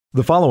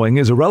The following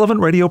is a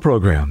relevant radio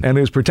program and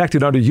is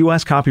protected under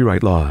U.S.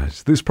 copyright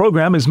laws. This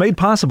program is made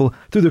possible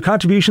through the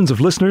contributions of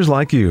listeners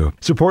like you.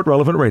 Support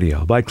Relevant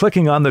Radio by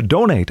clicking on the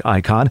donate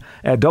icon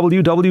at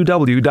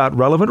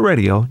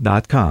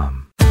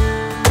www.relevantradio.com.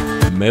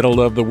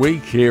 Middle of the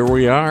week, here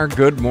we are.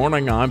 Good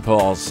morning, I'm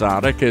Paul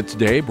Sadek. It's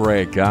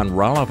Daybreak on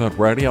Relevant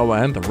Radio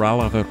and the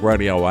Relevant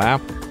Radio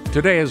app.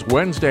 Today is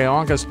Wednesday,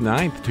 August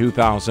 9th,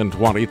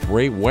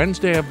 2023,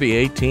 Wednesday of the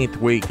 18th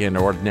week in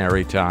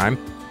Ordinary Time.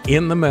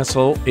 In the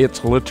Missal,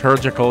 it's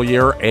Liturgical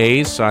Year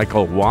A,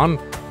 Cycle 1.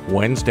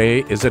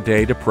 Wednesday is a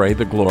day to pray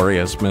the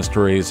glorious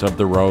mysteries of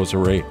the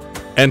Rosary.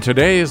 And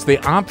today is the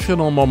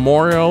optional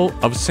memorial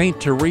of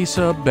St.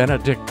 Teresa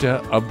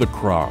Benedicta of the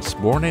Cross.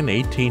 Born in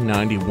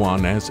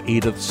 1891 as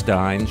Edith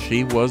Stein,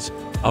 she was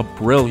a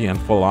brilliant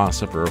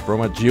philosopher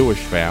from a Jewish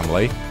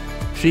family.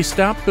 She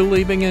stopped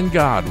believing in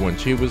God when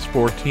she was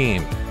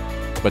 14,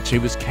 but she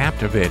was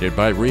captivated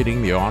by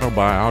reading the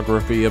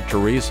autobiography of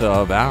Teresa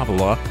of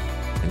Avila,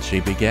 and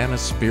she began a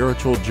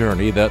spiritual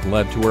journey that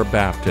led to her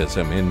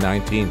baptism in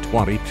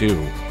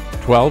 1922.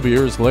 12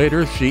 years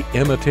later, she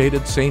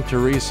imitated St.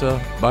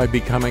 Teresa by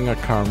becoming a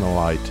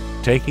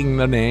Carmelite, taking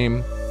the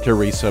name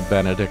Teresa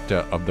Benedicta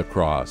of the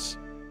Cross.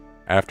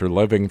 After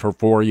living for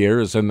 4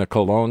 years in the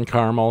Cologne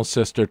Carmel,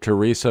 Sister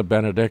Teresa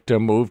Benedicta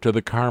moved to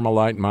the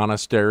Carmelite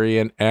monastery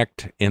in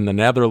Echt in the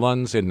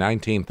Netherlands in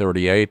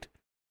 1938.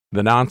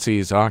 The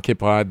Nazis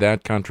occupied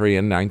that country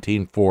in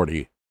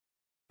 1940.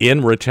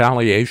 In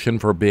retaliation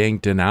for being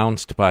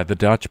denounced by the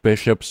Dutch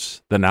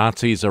bishops, the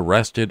Nazis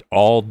arrested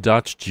all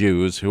Dutch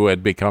Jews who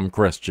had become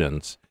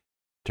Christians.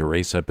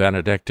 Teresa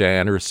Benedicta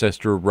and her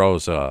sister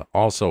Rosa,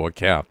 also a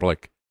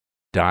Catholic,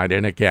 died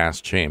in a gas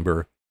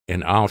chamber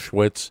in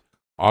Auschwitz,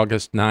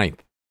 August 9th,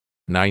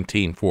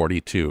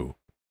 1942.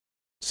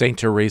 St.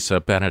 Teresa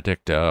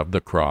Benedicta of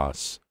the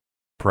Cross,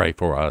 pray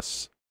for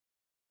us.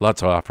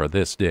 Let's offer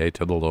this day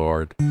to the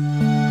Lord.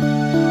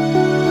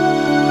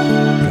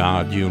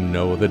 God, you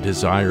know the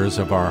desires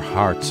of our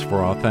hearts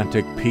for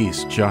authentic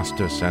peace,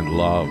 justice, and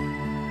love.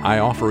 I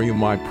offer you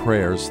my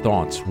prayers,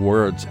 thoughts,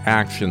 words,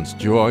 actions,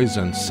 joys,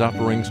 and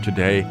sufferings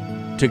today,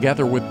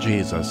 together with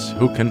Jesus,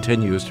 who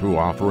continues to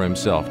offer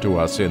himself to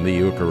us in the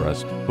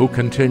Eucharist, who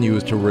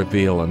continues to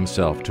reveal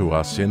himself to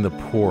us in the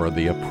poor,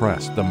 the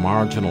oppressed, the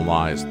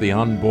marginalized, the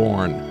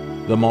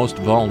unborn, the most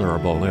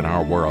vulnerable in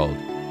our world.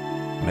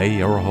 May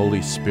your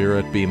Holy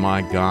Spirit be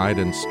my guide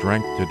and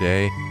strength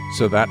today,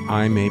 so that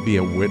I may be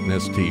a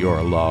witness to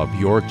your love,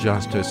 your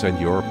justice,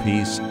 and your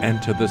peace, and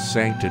to the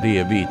sanctity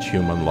of each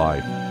human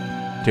life.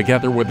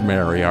 Together with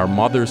Mary, our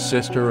mother,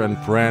 sister, and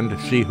friend,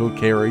 she who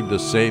carried the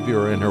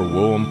Savior in her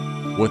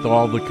womb, with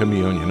all the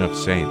communion of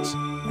saints,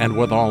 and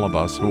with all of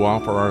us who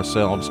offer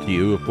ourselves to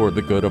you for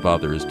the good of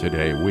others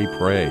today, we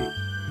pray.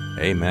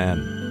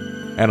 Amen.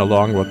 And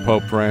along with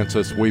Pope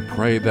Francis, we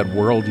pray that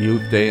World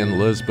Youth Day in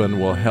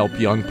Lisbon will help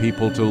young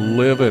people to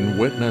live and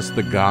witness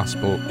the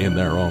gospel in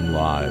their own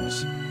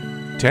lives.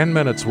 10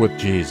 Minutes with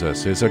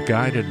Jesus is a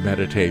guided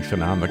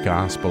meditation on the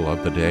gospel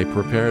of the day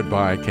prepared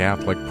by a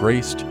Catholic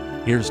priest.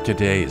 Here's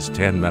today's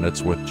 10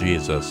 Minutes with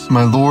Jesus.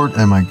 My Lord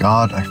and my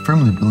God, I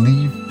firmly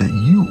believe that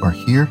you are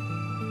here,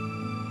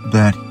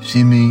 that you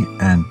see me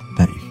and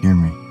that you hear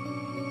me.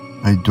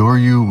 I adore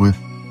you with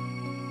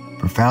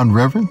profound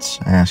reverence.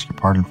 I ask your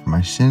pardon for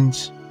my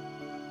sins,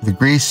 the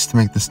grace to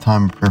make this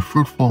time of prayer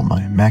fruitful,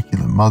 my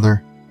Immaculate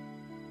Mother,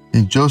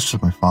 Saint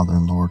Joseph, my Father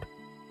and Lord,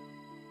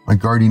 my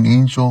guardian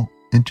angel,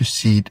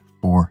 intercede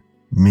for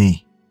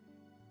me.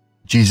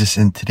 Jesus,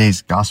 in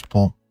today's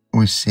gospel,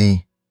 we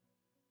see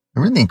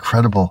a really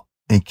incredible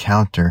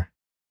encounter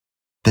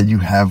that you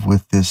have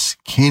with this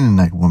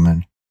Canaanite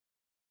woman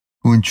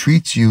who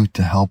entreats you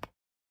to help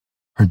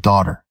her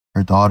daughter.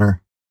 Her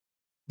daughter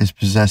is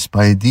possessed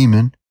by a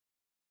demon,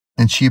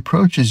 and she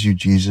approaches you,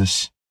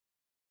 Jesus,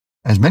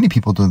 as many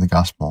people do in the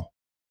gospel,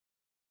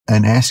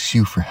 and asks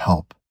you for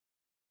help.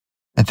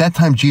 At that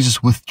time,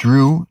 Jesus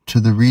withdrew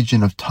to the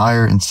region of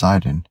Tyre and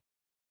Sidon.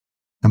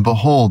 And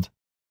behold,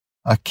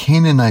 a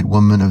Canaanite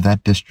woman of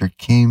that district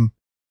came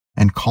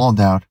and called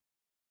out,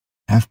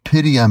 "Have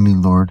pity on me,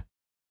 Lord,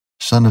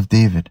 Son of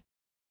David.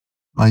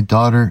 My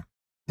daughter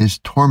is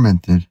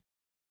tormented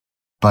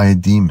by a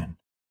demon."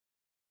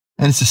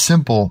 And it's a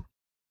simple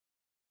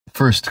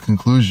first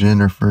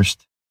conclusion or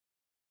first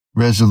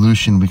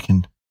resolution we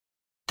can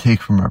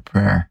take from our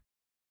prayer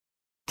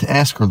to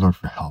ask our Lord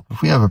for help.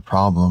 If we have a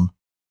problem,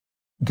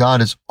 God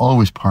is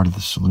always part of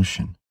the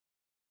solution.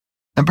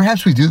 And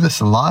perhaps we do this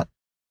a lot.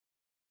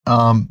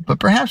 But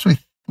perhaps we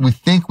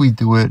think we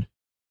do it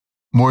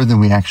more than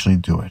we actually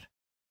do it.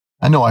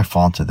 I know I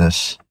fall into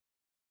this.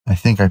 I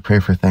think I pray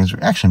for things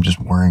where actually I'm just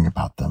worrying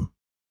about them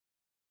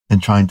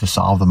and trying to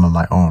solve them on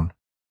my own.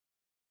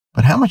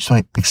 But how much do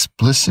I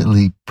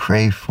explicitly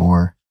pray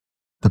for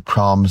the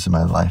problems in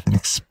my life and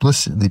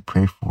explicitly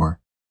pray for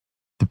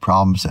the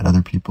problems that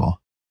other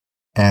people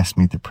ask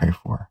me to pray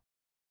for?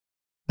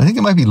 I think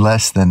it might be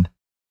less than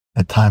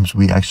at times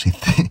we actually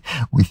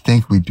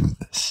think we do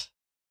this.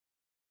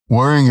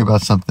 Worrying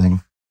about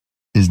something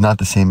is not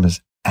the same as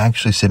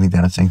actually sitting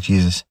down and saying,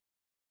 Jesus,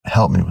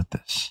 help me with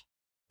this.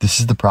 This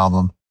is the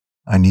problem.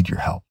 I need your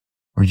help.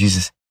 Or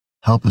Jesus,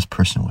 help this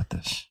person with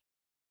this.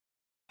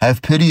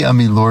 Have pity on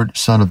me, Lord,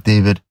 Son of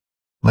David.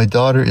 My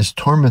daughter is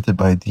tormented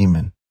by a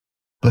demon.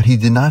 But he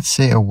did not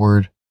say a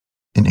word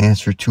in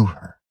answer to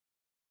her.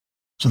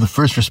 So the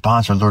first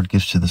response our Lord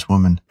gives to this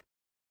woman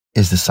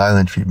is the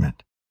silent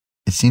treatment.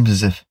 It seems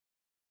as if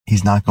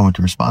he's not going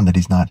to respond, that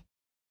he's not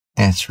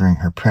answering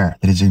her prayer,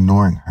 that he's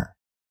ignoring her.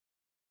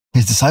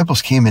 His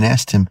disciples came and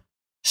asked him,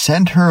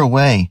 send her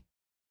away,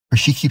 for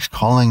she keeps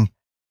calling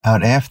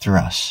out after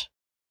us.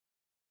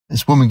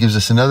 This woman gives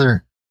us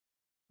another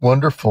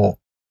wonderful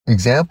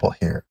example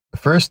here.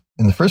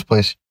 In the first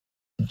place,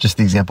 just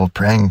the example of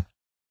praying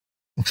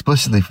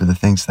explicitly for the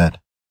things that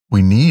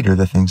we need or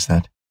the things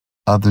that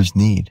others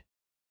need.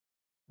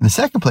 In the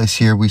second place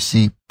here, we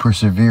see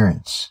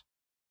perseverance.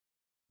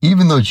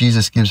 Even though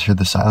Jesus gives her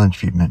the silent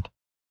treatment,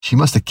 she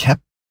must have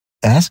kept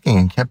asking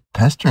and kept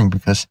pestering,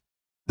 because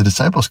the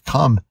disciples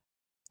come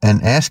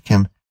and ask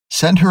him,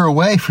 send her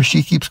away, for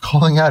she keeps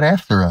calling out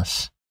after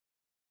us.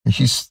 And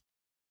she's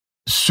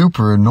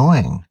super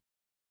annoying.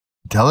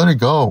 Tell her to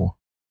go.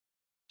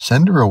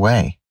 Send her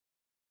away.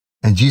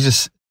 And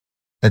Jesus,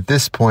 at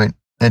this point,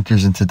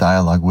 enters into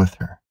dialogue with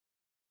her.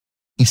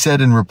 He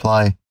said in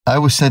reply, I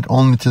was sent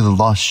only to the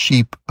lost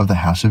sheep of the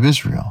house of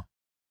Israel.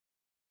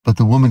 But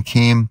the woman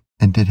came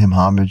and did him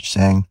homage,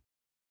 saying,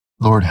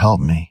 Lord, help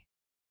me.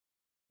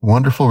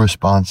 Wonderful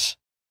response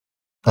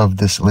of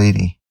this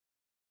lady.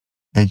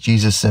 And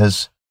Jesus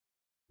says,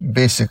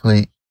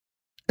 basically,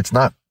 it's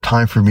not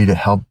time for me to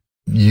help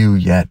you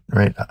yet,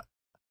 right?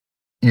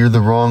 You're the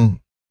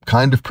wrong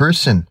kind of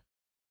person.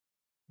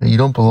 You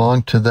don't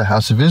belong to the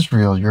house of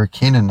Israel. You're a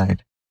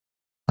Canaanite.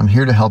 I'm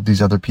here to help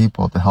these other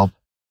people, to help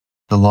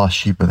the lost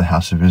sheep of the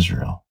house of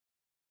Israel.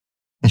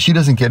 And she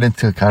doesn't get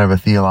into kind of a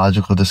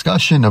theological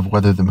discussion of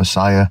whether the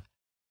Messiah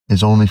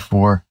is only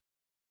for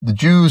the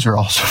Jews or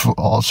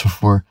also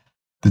for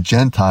the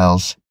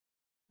Gentiles,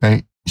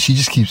 right? She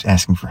just keeps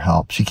asking for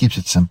help. She keeps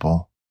it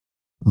simple.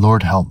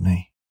 Lord, help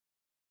me.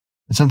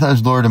 And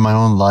sometimes, Lord, in my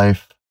own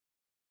life,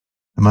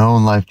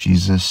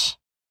 Jesus,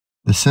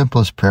 the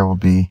simplest prayer will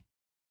be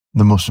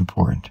the most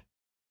important.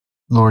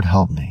 Lord,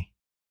 help me.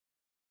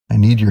 I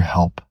need your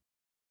help.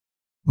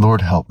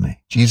 Lord, help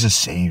me. Jesus,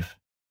 save.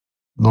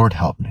 Lord,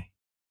 help me.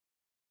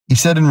 He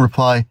said in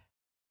reply,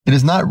 it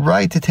is not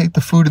right to take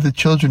the food of the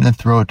children and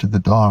throw it to the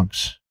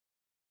dogs.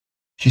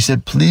 She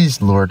said,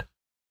 please, Lord,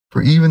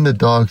 for even the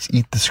dogs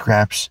eat the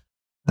scraps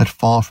that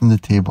fall from the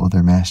table of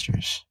their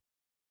masters.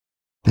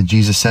 Then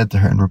Jesus said to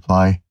her in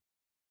reply,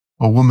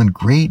 O woman,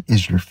 great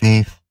is your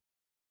faith.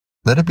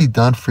 Let it be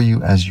done for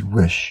you as you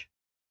wish.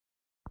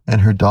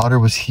 And her daughter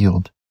was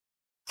healed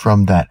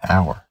from that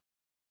hour.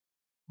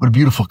 What a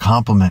beautiful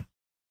compliment,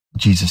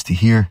 Jesus, to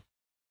hear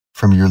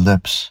from your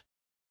lips.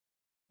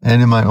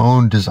 And in my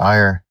own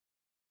desire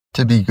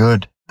to be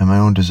good, and my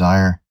own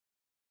desire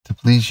to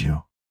please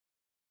you,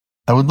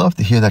 I would love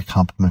to hear that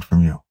compliment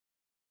from you.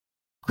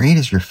 Great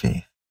is your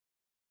faith.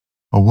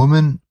 A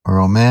woman or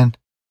a man,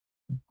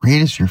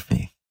 great is your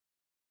faith.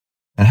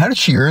 And how did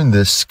she earn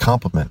this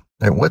compliment?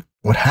 And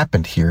what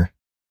happened here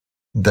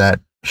that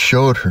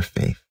showed her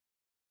faith?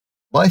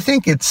 Well, I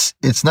think it's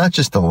not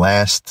just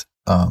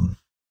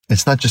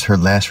it's not just her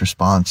last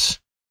response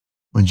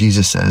when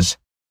Jesus says,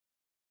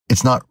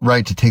 it's not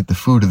right to take the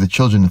food of the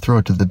children and throw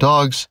it to the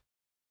dogs.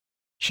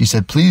 She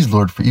said, please,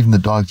 Lord, for even the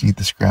dogs eat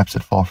the scraps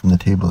that fall from the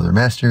table of their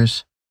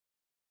masters.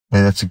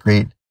 And that's a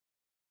great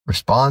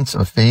response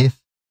of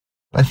faith.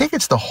 But I think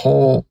it's the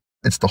whole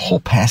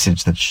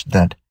passage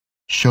that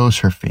shows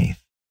her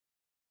faith.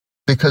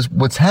 Because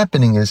what's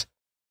happening is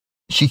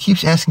she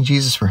keeps asking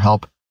Jesus for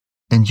help,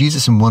 and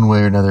Jesus in one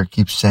way or another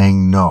keeps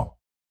saying no.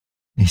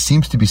 He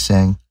seems to be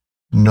saying,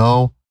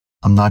 no,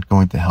 I'm not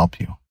going to help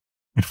you.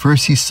 At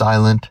first he's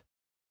silent,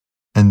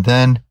 and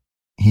then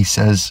he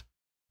says,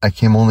 I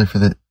came only for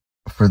the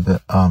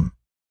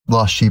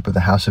lost sheep of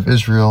the house of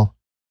Israel.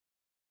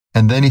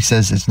 And then he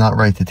says it's not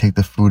right to take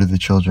the food of the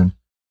children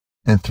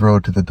and throw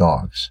it to the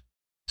dogs.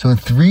 So in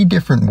 3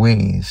 different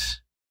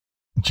ways,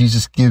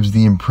 Jesus gives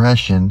the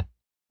impression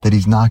that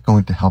he's not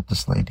going to help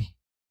this lady.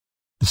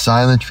 The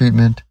silent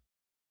treatment,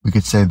 we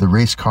could say the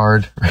race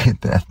card, right?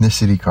 The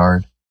ethnicity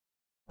card.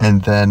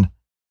 And then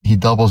he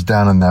doubles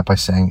down on that by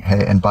saying,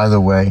 hey, and by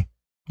the way,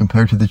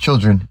 compared to the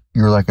children,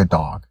 you're like a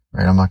dog,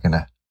 right? I'm not going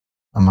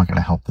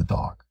to help the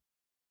dog.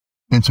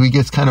 And so it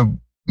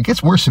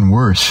gets worse and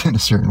worse in a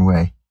certain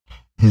way.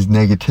 His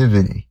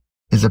negativity,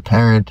 his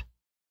apparent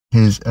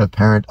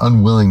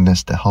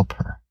unwillingness to help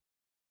her.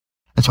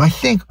 And so I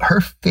think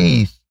her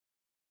faith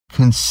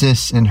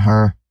consists in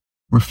her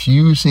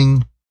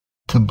refusing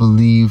to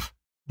believe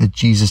that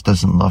Jesus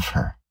doesn't love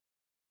her,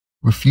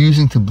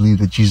 refusing to believe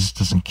that Jesus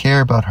doesn't care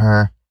about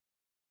her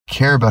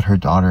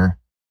daughter,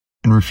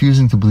 and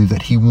refusing to believe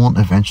that he won't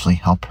eventually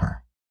help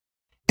her.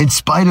 In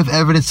spite of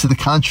evidence to the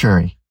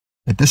contrary,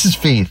 that this is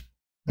faith.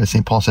 As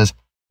St. Paul says,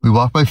 we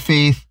walk by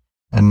faith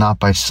and not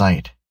by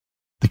sight.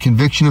 The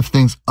conviction of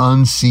things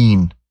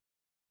unseen,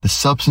 the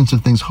substance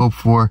of things hoped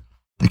for,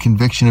 the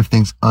conviction of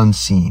things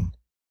unseen.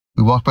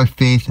 We walk by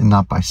faith and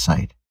not by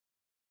sight.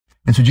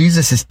 And so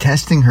Jesus is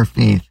testing her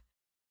faith.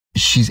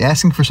 She's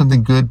asking for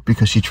something good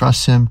because she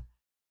trusts him.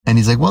 And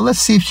he's like, well, let's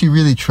see if she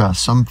really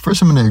trusts. So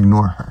first I'm going to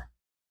ignore her.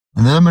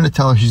 And then I'm going to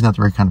tell her she's not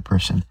the right kind of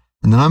person.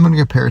 And then I'm going to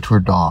compare her to her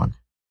dog.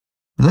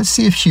 But let's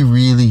see if she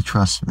really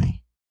trusts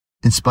me,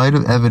 in spite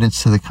of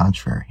evidence to the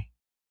contrary.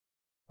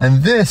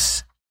 And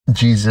this,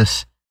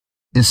 Jesus,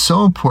 is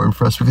so important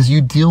for us because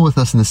you deal with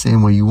us in the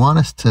same way. You want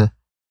us to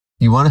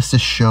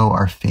show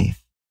our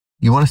faith.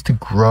 You want us to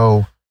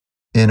grow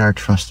in our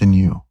trust in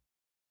you.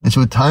 And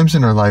so at times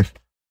in our life,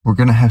 we're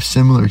going to have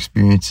similar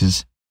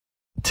experiences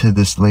to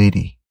this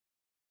lady.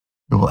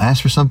 We'll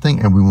ask for something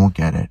and we won't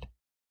get it.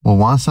 We'll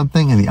want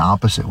something and the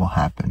opposite will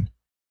happen.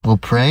 We'll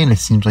pray and it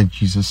seems like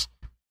Jesus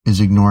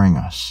is ignoring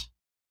us.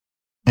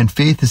 And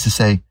faith is to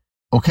say,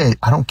 okay,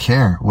 I don't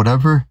care.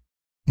 Whatever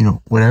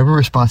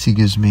response he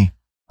gives me,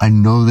 I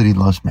know that he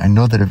loves me. I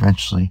know that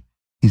eventually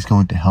he's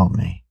going to help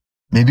me.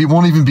 Maybe it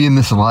won't even be in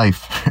this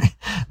life.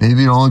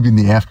 Maybe it'll only be in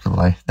the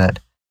afterlife that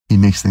he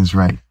makes things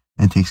right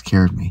and takes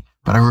care of me.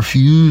 But I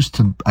refuse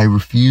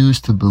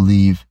to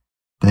believe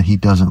that he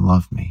doesn't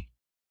love me.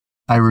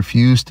 I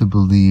refuse to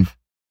believe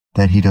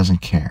that he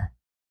doesn't care.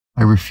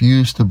 I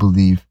refuse to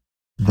believe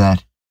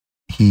that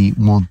he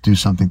won't do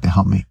something to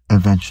help me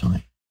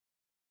eventually.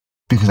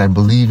 Because I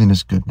believe in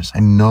his goodness. I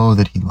know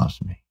that he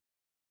loves me.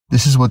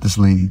 This is what this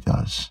lady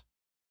does.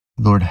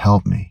 Lord,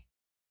 help me.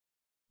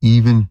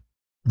 Even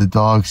the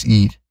dogs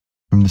eat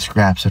from the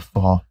scraps that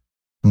fall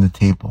from the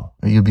table.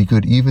 You'll be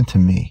good even to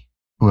me,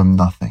 who am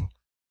nothing,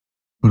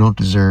 who don't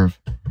deserve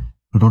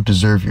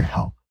your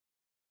help.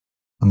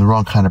 I'm the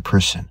wrong kind of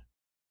person.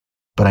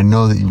 But I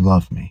know that you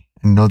love me.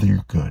 I know that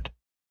you're good.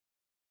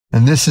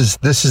 And this is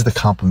the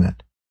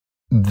compliment.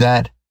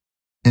 That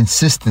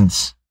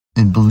insistence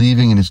in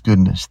believing in his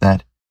goodness,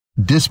 that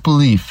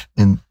disbelief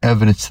in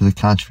evidence to the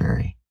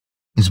contrary,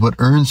 is what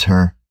earns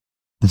her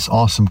this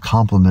awesome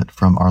compliment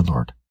from our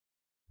Lord.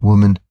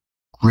 Woman,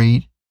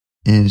 great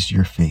is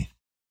your faith.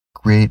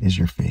 Great is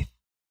your faith.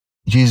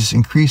 Jesus,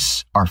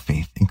 increase our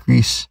faith.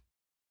 Increase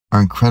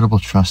our incredible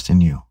trust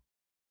in you.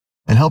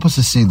 And help us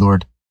to see,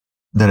 Lord,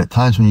 that at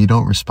times when you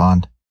don't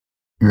respond,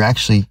 you're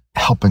actually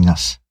helping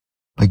us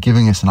by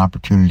giving us an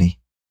opportunity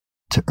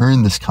to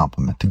earn this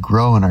compliment, to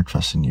grow in our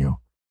trust in you,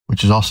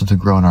 which is also to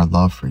grow in our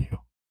love for you.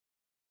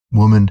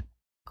 Woman,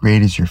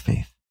 great is your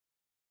faith.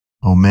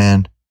 Oh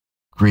man,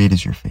 great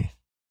is your faith.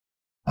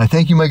 I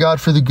thank you, my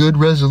God, for the good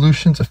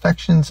resolutions,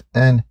 affections,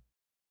 and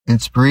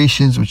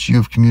inspirations which you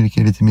have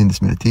communicated to me in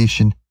this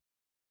meditation.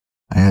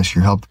 I ask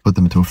your help to put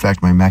them into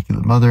effect, my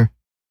Immaculate Mother.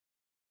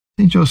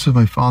 Saint Joseph,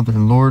 my Father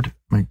and Lord,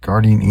 my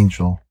guardian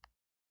angel,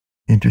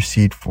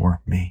 intercede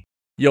for me.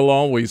 You'll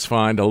always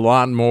find a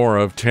lot more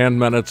of 10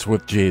 Minutes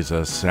with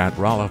Jesus at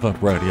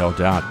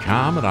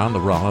relevantradio.com and on the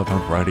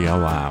Relevant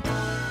Radio app.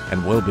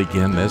 And we'll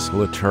begin this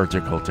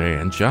liturgical day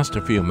in just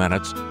a few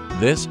minutes.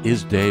 This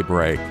is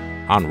Daybreak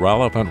on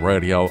Relevant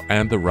Radio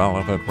and the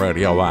Relevant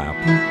Radio app.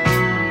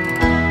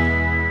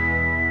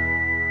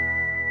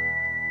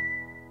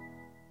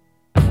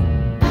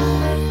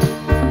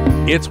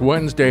 It's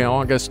Wednesday,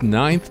 August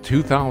 9th,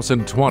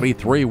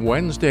 2023,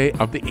 Wednesday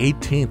of the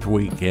 18th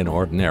week in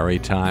Ordinary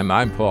Time.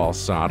 I'm Paul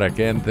Sadek,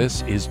 and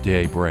this is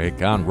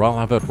Daybreak on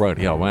Relevant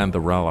Radio and the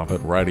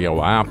Relevant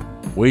Radio app.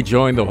 We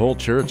join the whole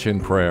church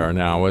in prayer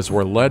now as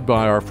we're led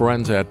by our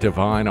friends at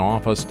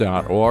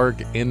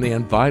divineoffice.org in the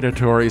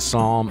invitatory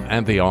psalm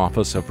and the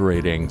office of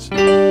readings.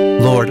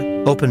 Lord,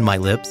 open my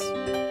lips,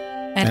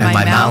 and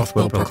my mouth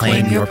will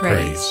proclaim your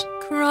praise.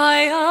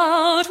 Cry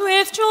out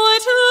with joy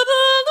to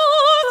the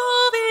Lord,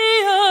 all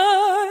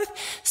the earth.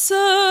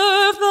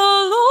 Serve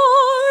the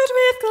Lord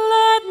with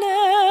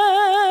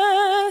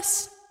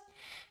gladness.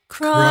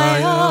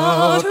 Cry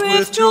out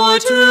with joy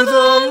to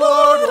the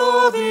Lord,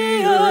 all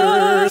the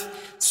earth.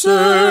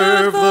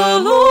 Serve the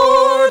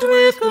Lord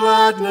with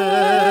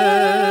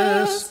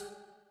gladness.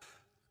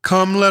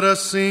 Come, let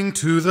us sing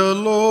to the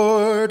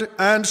Lord,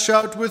 and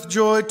shout with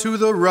joy to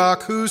the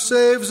Rock who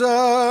saves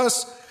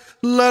us.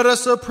 Let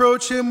us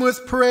approach him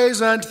with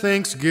praise and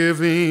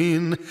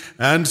thanksgiving,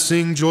 and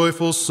sing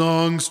joyful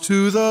songs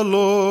to the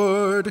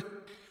Lord.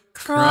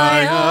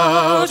 Cry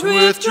out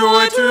with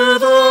joy to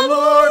the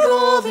Lord,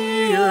 all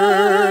the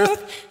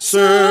earth.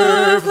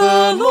 Serve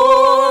the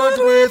Lord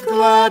with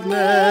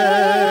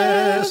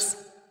gladness.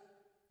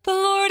 The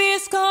Lord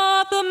is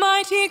God, the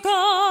mighty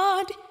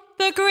God,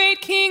 the great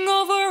King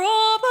over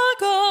all the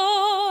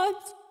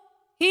gods.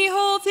 He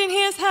holds in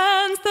his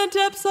hands the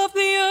depths of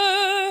the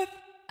earth,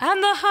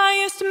 and the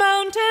highest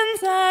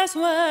mountains as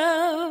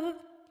well.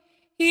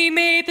 He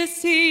made the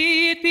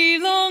sea, it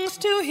belongs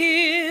to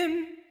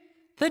him.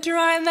 The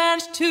dry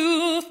land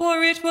too,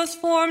 for it was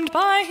formed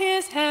by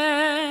his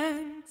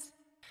hands.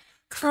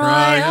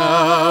 Cry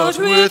out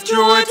with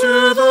joy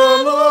to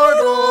the Lord,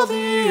 all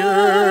the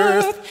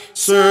earth.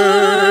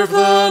 Serve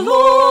the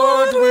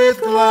Lord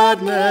with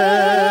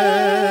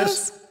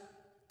gladness.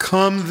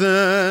 Come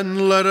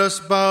then, let us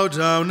bow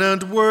down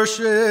and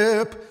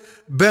worship,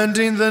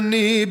 bending the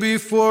knee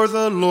before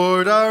the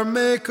Lord our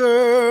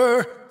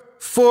Maker.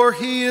 For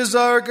he is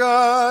our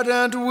God,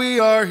 and we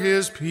are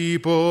his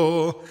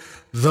people,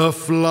 the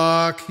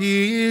flock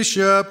he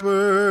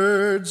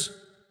shepherds.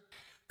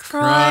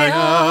 Cry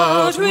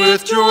out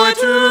with joy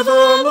to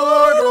the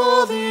Lord,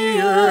 all the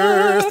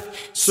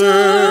earth.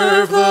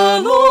 Serve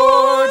the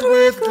Lord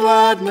with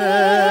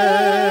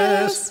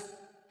gladness.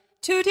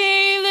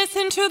 Today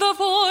listen to the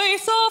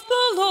voice of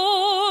the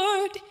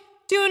Lord.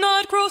 Do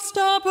not grow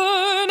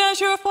stubborn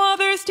as your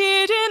fathers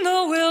did in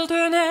the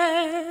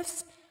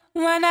wilderness.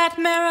 When at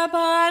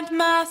Meribah and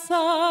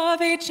Massah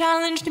they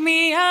challenged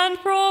me and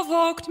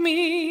provoked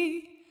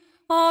me,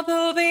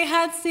 although they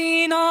had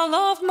seen all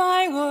of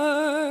my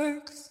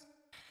works.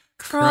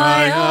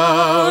 Cry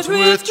out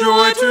with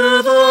joy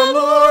to the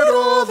Lord,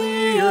 all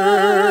the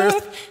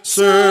earth.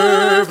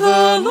 Serve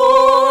the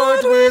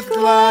Lord with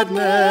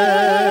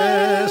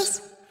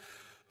gladness.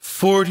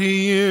 40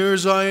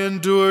 years I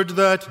endured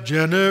that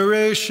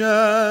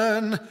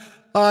generation.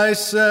 I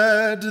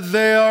said,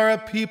 they are a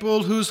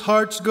people whose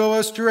hearts go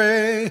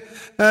astray,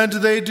 and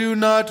they do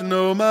not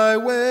know my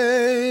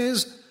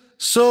ways.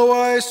 So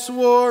I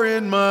swore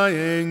in my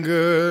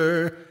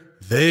anger,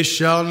 they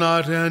shall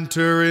not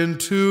enter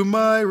into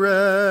my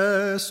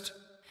rest.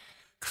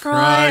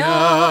 Cry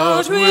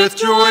out with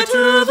joy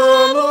to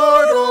the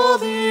Lord, all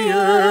the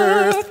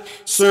earth.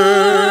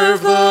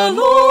 Serve the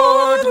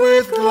Lord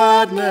with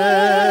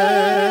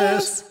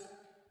gladness.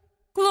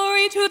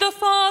 Glory to the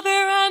Father,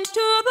 and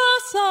to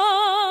the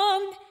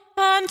Son,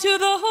 and to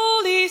the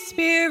Holy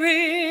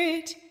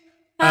Spirit,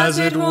 as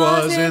it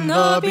was in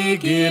the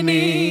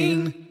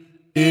beginning,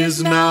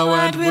 is now,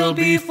 and will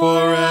be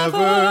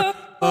forever.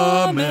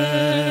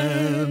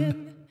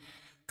 Amen.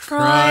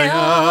 Cry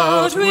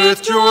out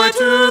with joy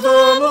to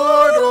the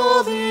Lord,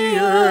 all the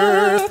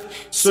earth.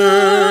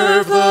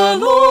 Serve the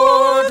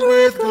Lord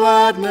with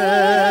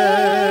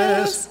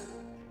gladness.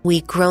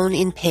 We groan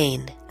in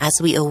pain as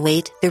we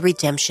await the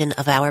redemption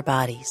of our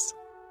bodies.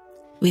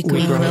 We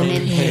groan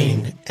in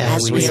pain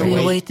as we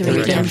await the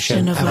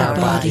redemption of our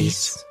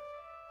bodies.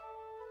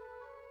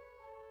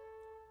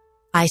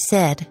 I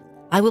said,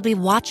 I will be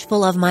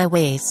watchful of my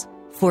ways,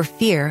 for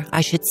fear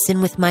I should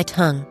sin with my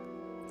tongue.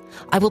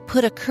 I will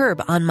put a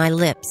curb on my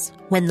lips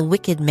when the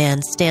wicked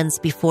man stands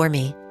before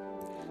me.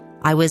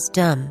 I was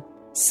dumb,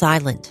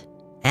 silent,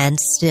 and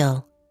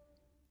still.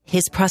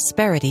 His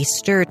prosperity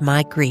stirred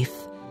my grief.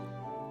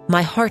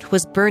 My heart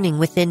was burning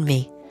within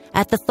me.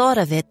 At the thought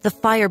of it, the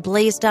fire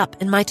blazed up,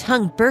 and my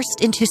tongue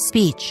burst into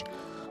speech.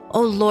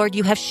 O Lord,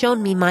 you have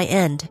shown me my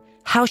end.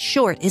 How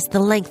short is the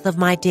length of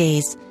my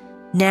days.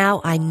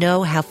 Now I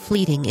know how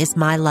fleeting is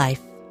my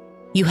life.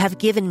 You have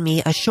given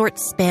me a short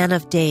span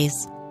of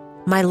days.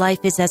 My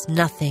life is as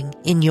nothing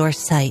in your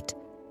sight.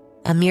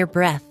 A mere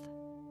breath,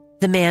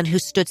 the man who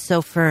stood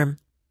so firm.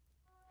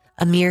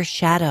 A mere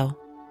shadow,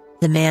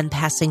 the man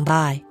passing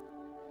by.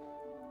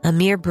 A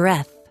mere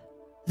breath,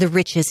 the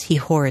riches he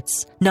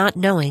hoards, not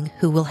knowing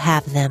who will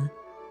have them.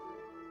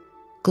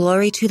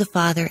 Glory to the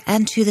Father,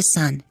 and to the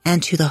Son,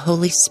 and to the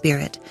Holy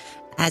Spirit,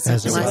 as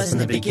it was in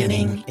the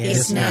beginning,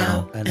 is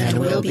now, and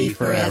will be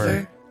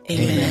forever.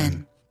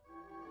 Amen.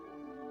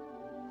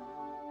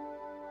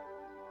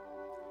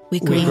 We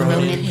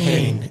groan in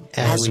pain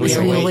as we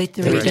await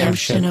the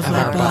redemption of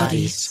our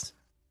bodies.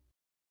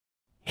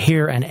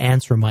 Hear and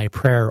answer my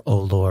prayer, O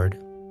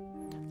Lord.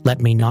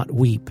 Let me not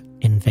weep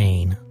in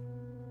vain.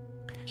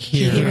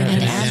 Hear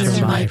and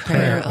answer my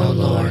prayer, O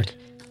Lord.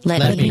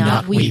 Let me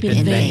not weep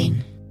in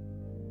vain.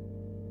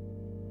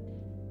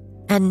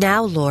 And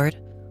now, Lord,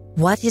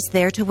 what is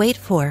there to wait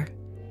for?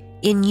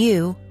 In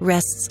you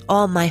rests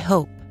all my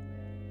hope.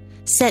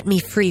 Set me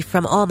free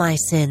from all my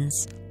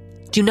sins.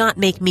 Do not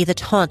make me the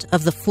taunt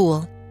of the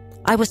fool.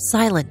 I was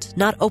silent,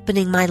 not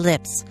opening my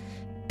lips,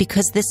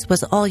 because this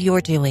was all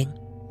your doing.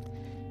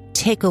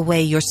 Take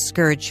away your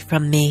scourge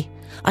from me.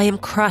 I am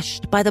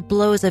crushed by the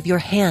blows of your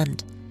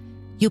hand.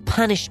 You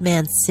punish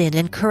man's sin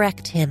and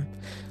correct him.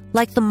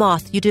 Like the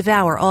moth, you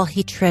devour all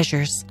he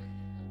treasures.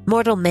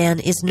 Mortal man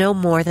is no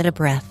more than a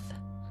breath.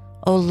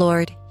 O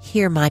Lord,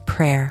 hear my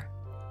prayer.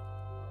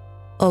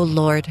 O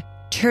Lord,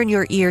 turn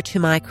your ear to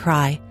my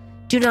cry.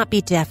 Do not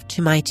be deaf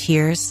to my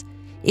tears.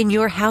 In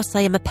your house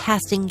I am a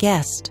passing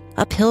guest,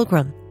 a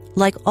pilgrim,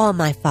 like all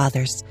my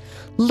fathers.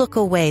 Look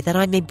away that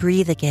I may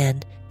breathe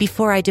again,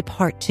 before I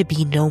depart to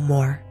be no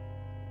more.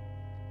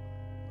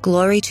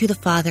 Glory to the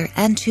Father,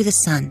 and to the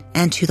Son,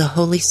 and to the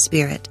Holy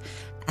Spirit,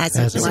 as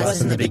it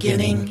was in the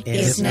beginning,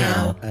 is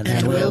now,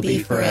 and will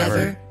be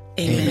forever.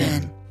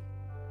 Amen.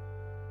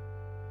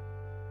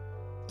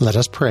 Let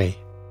us pray.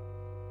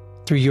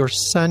 Through your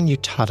Son you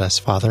taught us,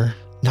 Father,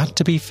 not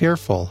to be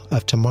fearful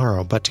of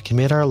tomorrow, but to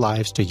commit our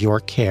lives to your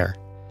care.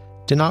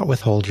 Do not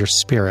withhold your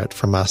Spirit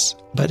from us,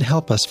 but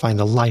help us find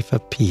a life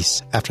of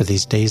peace after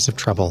these days of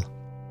trouble.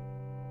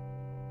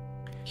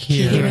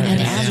 Hear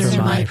and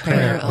answer my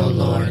prayer, O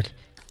Lord.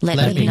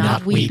 Let me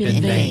not weep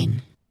in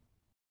vain.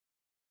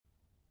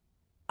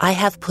 I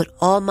have put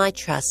all my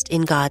trust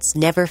in God's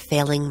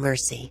never-failing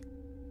mercy.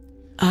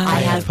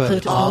 I have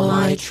put all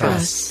my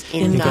trust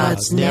in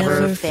God's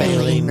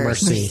never-failing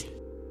mercy.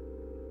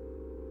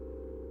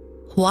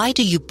 Why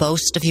do you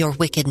boast of your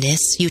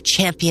wickedness, you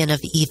champion of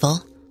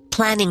evil,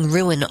 planning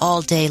ruin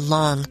all day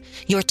long,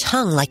 your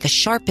tongue like a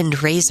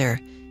sharpened razor,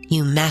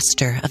 you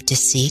master of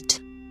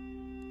deceit?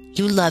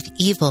 You love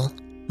evil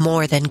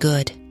more than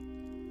good,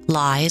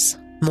 lies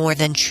more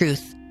than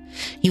truth.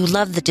 You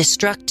love the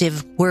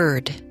destructive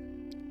word,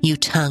 you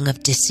tongue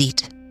of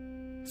deceit.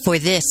 For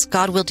this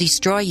God will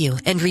destroy you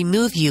and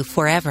remove you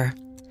forever.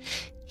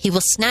 He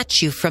will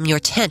snatch you from your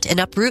tent and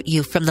uproot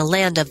you from the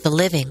land of the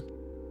living.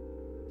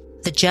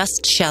 The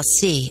just shall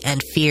see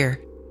and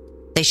fear.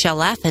 They shall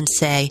laugh and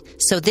say,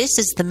 "So this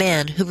is the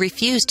man who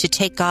refused to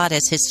take God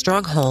as his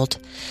stronghold,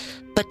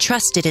 but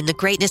trusted in the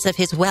greatness of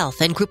his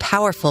wealth and grew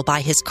powerful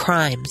by his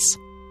crimes."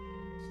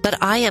 But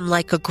I am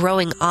like a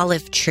growing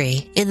olive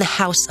tree in the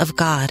house of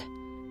God.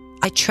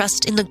 I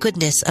trust in the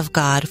goodness of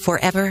God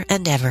forever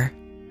and ever.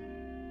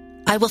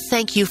 I will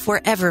thank you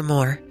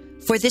forevermore,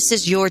 for this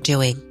is your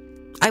doing.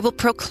 I will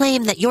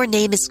proclaim that your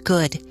name is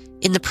good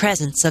in the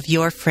presence of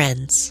your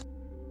friends.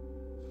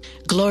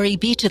 Glory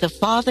be to the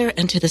Father,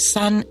 and to the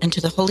Son, and to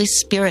the Holy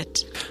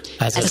Spirit.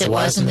 As it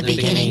was in the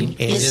beginning,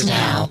 is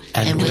now,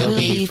 and will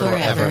be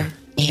forever.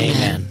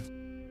 Amen.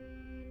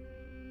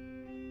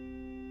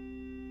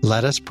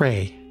 Let us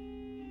pray.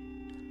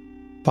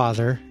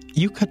 Father,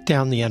 you cut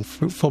down the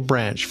unfruitful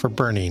branch for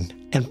burning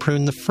and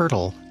prune the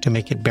fertile to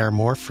make it bear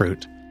more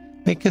fruit.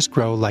 Make us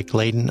grow like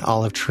laden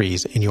olive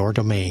trees in your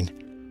domain,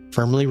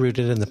 firmly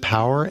rooted in the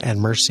power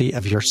and mercy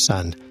of your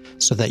Son,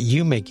 so that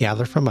you may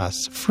gather from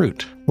us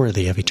fruit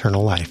worthy of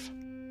eternal life.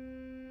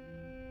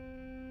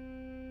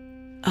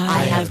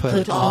 I have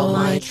put all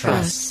my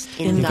trust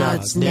in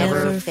God's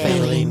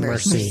never-failing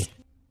mercy.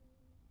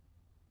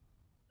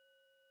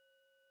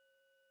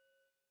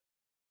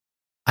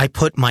 I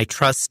put my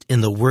trust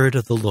in the word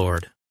of the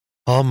Lord.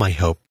 All my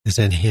hope is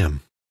in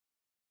him.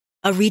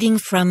 A reading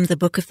from the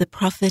book of the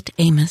prophet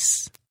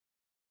Amos.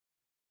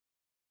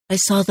 I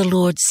saw the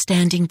Lord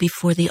standing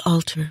before the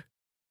altar,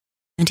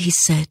 and he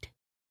said,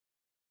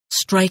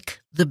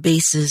 "Strike the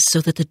bases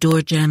so that the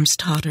door jambs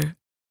totter,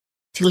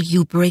 till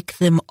you break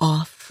them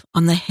off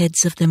on the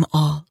heads of them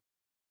all.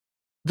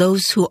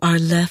 Those who are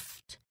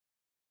left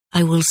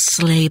I will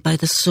slay by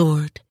the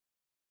sword.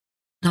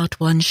 Not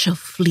one shall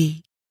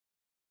flee.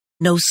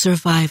 No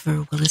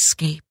survivor will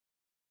escape.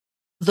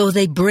 Though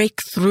they break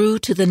through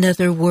to the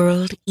nether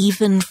world,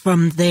 even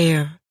from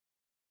there,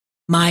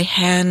 my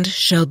hand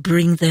shall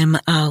bring them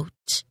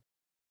out.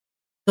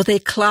 Though they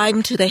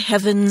climb to the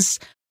heavens,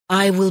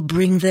 I will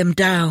bring them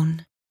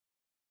down.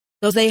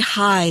 Though they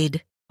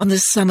hide on the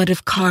summit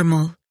of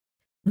Carmel,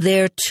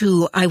 there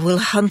too I will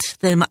hunt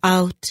them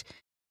out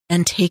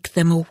and take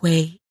them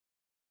away.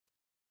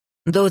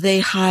 Though they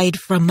hide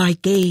from my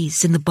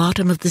gaze in the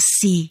bottom of the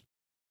sea,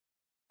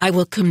 I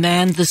will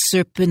command the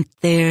serpent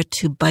there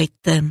to bite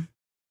them.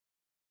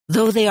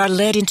 Though they are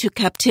led into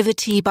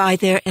captivity by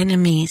their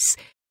enemies,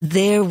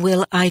 there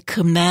will I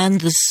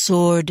command the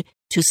sword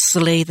to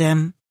slay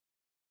them.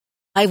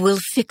 I will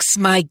fix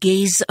my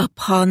gaze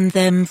upon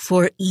them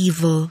for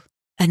evil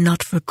and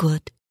not for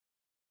good.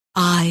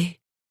 I,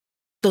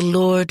 the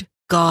Lord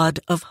God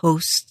of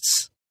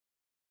hosts.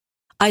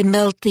 I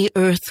melt the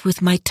earth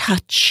with my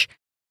touch,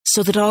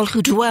 so that all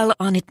who dwell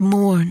on it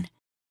mourn,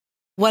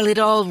 while it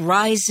all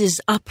rises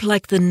up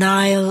like the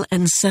Nile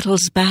and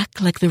settles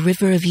back like the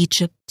river of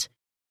Egypt.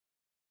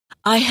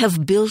 I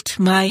have built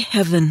my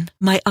heaven,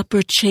 my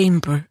upper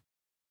chamber,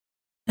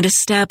 and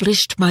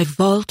established my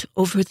vault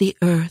over the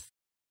earth.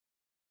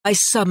 I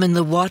summon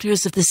the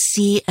waters of the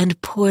sea and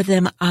pour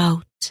them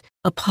out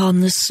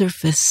upon the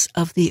surface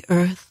of the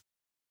earth.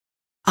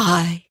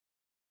 I,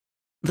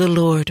 the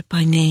Lord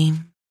by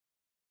name.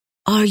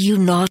 Are you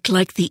not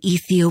like the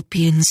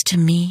Ethiopians to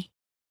me,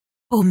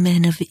 O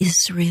men of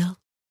Israel?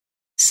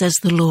 Says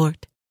the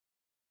Lord.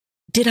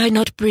 Did I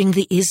not bring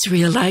the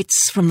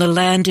Israelites from the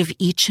land of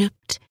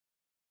Egypt,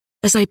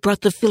 as I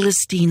brought the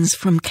Philistines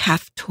from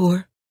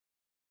Caphtor,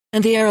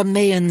 and the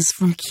Arameans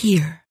from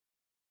Kir?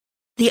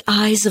 The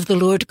eyes of the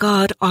Lord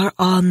God are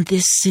on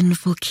this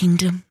sinful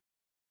kingdom.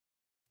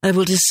 I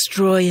will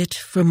destroy it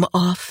from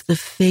off the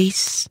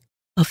face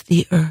of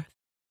the earth.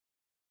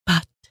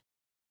 But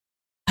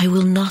I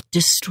will not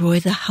destroy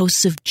the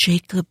house of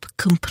Jacob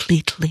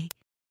completely,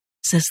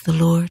 says the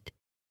Lord.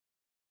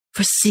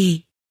 For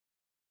see,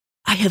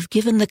 I have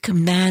given the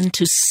command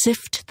to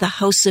sift the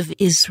house of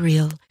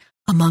Israel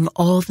among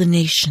all the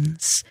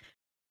nations,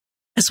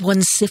 as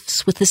one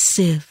sifts with a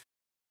sieve,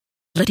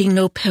 letting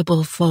no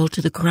pebble fall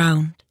to the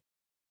ground.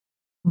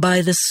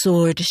 By the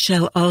sword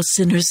shall all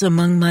sinners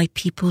among my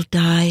people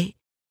die,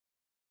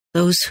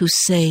 those who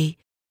say,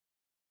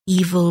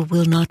 evil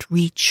will not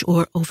reach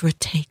or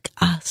overtake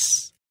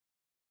us.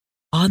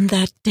 On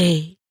that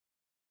day,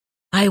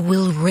 I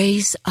will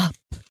raise up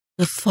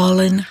the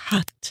fallen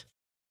hut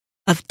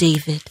of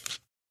David.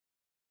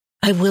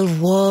 I will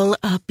wall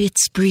up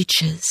its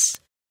breaches,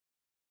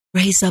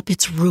 raise up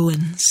its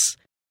ruins,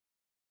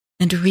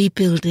 and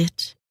rebuild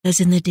it as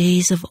in the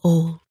days of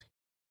old,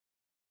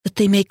 that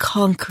they may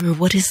conquer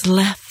what is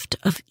left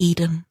of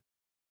Edom,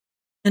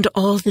 and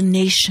all the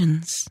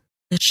nations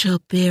that shall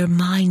bear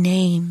my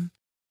name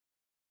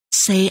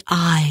Say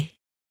I,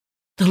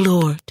 the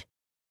Lord,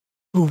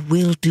 who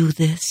will do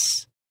this.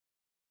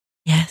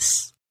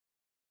 Yes,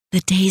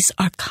 the days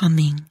are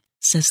coming,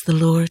 says the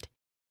Lord,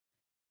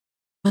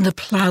 when the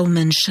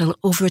plowman shall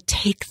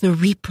overtake the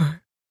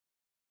reaper,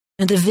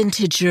 and the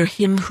vintager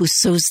him who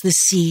sows the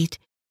seed.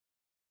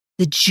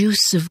 The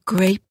juice of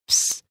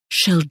grapes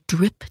shall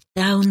drip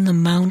down the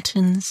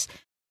mountains,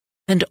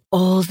 and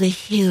all the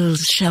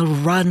hills shall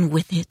run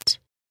with it.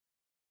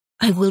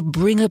 I will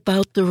bring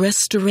about the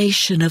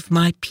restoration of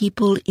my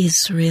people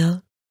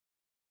Israel.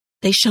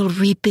 They shall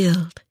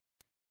rebuild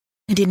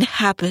and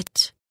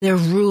inhabit their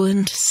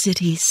ruined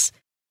cities,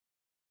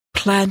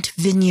 plant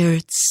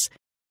vineyards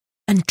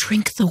and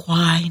drink the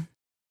wine,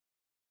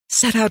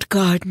 set out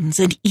gardens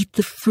and eat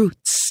the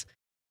fruits.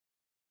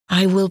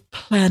 I will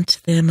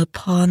plant them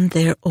upon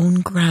their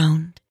own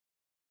ground.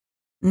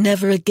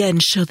 Never again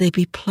shall they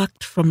be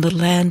plucked from the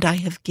land I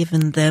have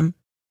given them.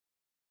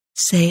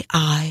 Say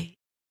I,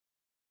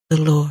 the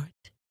Lord,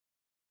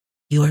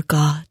 your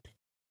God.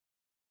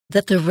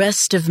 That the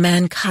rest of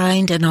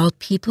mankind and all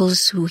peoples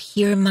who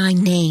hear my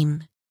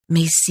name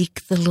may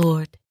seek the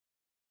Lord.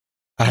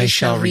 I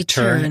shall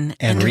return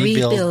and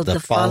rebuild the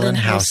fallen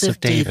house of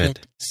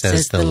David,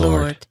 says the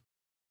Lord.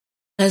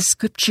 As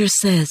Scripture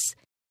says,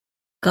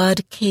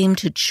 God came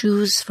to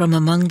choose from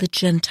among the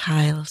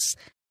Gentiles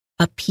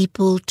a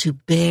people to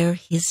bear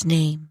his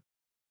name.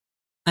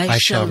 I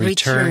shall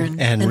return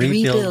and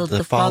rebuild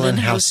the fallen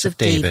house of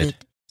David,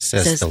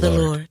 says the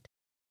Lord.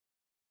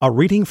 A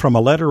reading from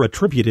a letter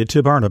attributed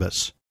to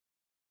Barnabas.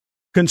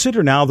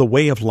 Consider now the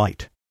way of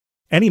light.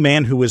 Any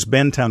man who is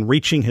bent on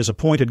reaching his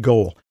appointed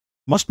goal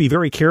must be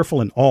very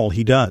careful in all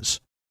he does.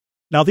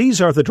 Now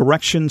these are the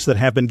directions that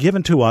have been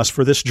given to us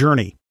for this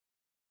journey.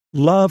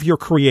 Love your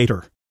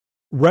Creator.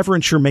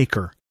 Reverence your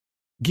Maker.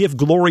 Give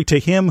glory to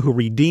Him who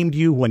redeemed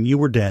you when you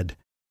were dead.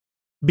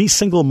 Be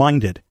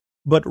single-minded,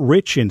 but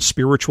rich in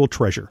spiritual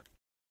treasure.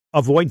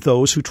 Avoid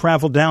those who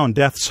travel down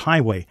death's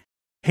highway.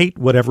 Hate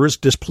whatever is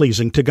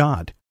displeasing to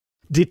God.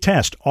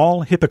 Detest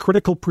all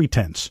hypocritical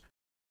pretense.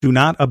 Do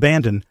not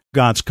abandon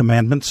God's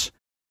commandments.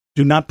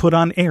 Do not put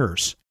on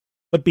airs,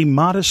 but be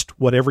modest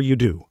whatever you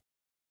do.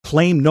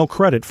 Claim no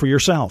credit for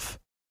yourself.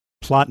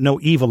 Plot no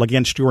evil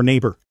against your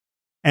neighbor,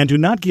 and do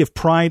not give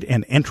pride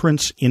an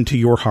entrance into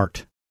your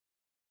heart.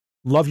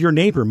 Love your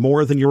neighbor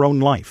more than your own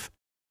life.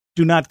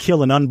 Do not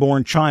kill an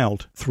unborn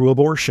child through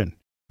abortion,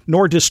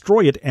 nor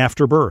destroy it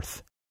after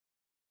birth.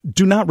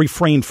 Do not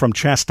refrain from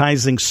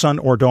chastising son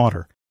or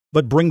daughter,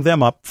 but bring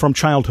them up from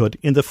childhood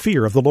in the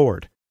fear of the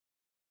Lord.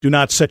 Do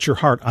not set your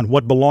heart on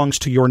what belongs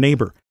to your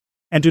neighbor,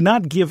 and do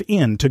not give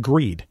in to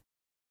greed.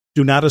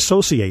 Do not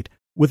associate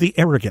with the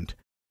arrogant,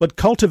 but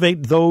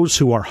cultivate those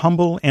who are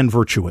humble and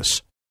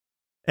virtuous.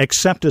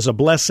 Accept as a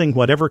blessing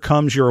whatever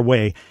comes your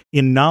way,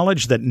 in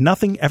knowledge that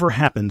nothing ever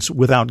happens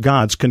without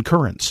God's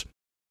concurrence.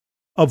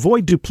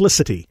 Avoid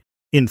duplicity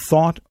in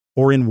thought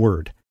or in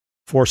word,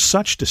 for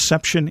such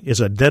deception is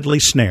a deadly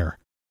snare.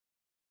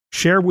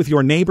 Share with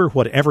your neighbor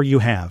whatever you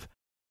have,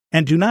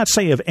 and do not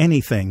say of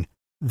anything,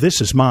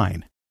 "This is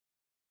mine."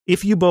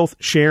 If you both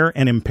share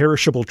an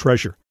imperishable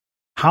treasure,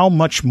 how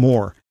much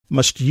more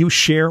must you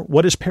share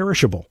what is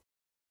perishable?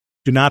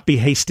 Do not be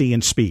hasty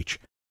in speech.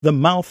 The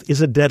mouth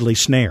is a deadly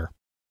snare.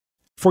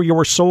 For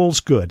your soul's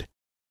good,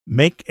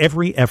 make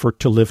every effort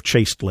to live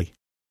chastely.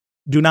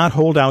 Do not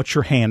hold out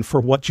your hand for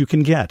what you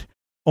can get,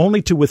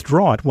 only to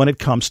withdraw it when it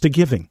comes to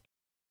giving.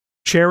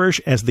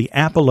 Cherish as the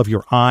apple of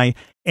your eye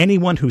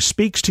anyone who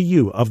speaks to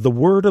you of the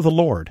word of the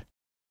Lord.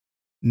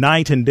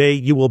 Night and day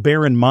you will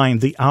bear in mind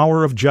the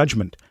hour of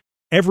judgment.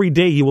 Every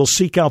day you will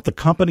seek out the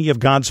company of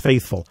God's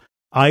faithful,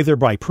 either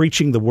by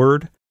preaching the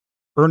word,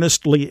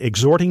 earnestly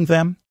exhorting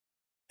them,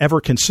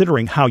 ever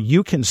considering how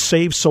you can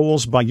save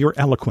souls by your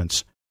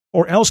eloquence,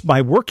 or else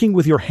by working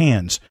with your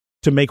hands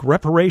to make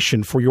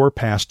reparation for your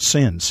past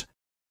sins.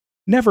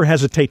 Never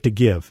hesitate to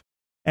give,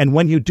 and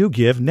when you do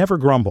give, never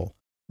grumble.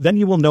 Then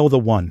you will know the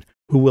one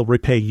who will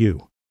repay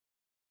you.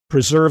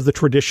 Preserve the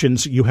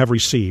traditions you have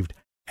received,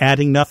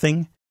 adding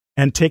nothing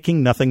and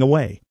taking nothing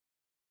away.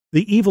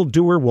 The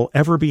evildoer will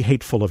ever be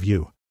hateful of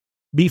you.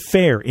 Be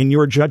fair in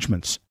your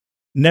judgments.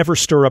 Never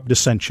stir up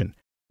dissension,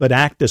 but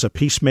act as a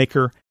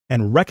peacemaker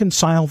and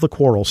reconcile the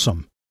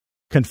quarrelsome.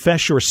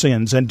 Confess your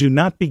sins and do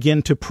not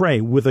begin to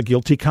pray with a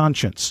guilty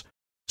conscience.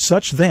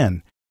 Such,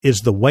 then, is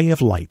the way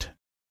of light.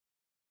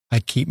 I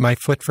keep my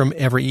foot from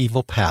every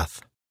evil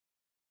path,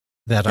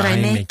 that I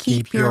may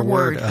keep your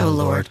word, O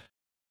Lord.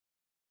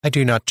 I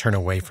do not turn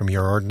away from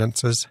your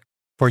ordinances,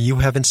 for you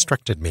have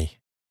instructed me,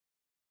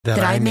 that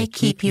I may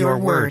keep your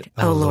word,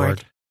 O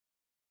Lord.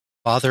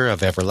 Father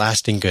of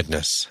everlasting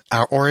goodness,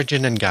 our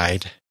origin and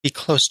guide, be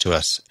close to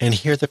us and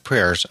hear the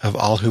prayers of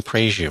all who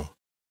praise you.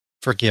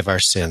 Forgive our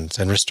sins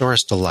and restore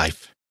us to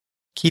life.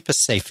 Keep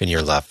us safe in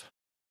your love.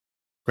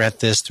 Grant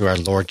this through our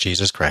Lord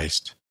Jesus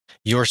Christ,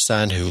 your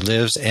Son, who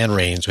lives and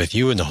reigns with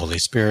you in the Holy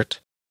Spirit,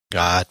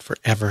 God,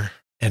 forever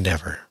and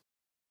ever.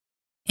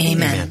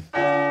 Amen.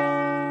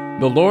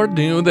 The Lord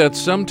knew that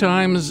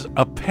sometimes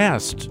a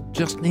pest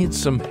just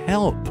needs some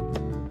help.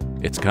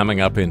 It's coming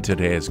up in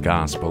today's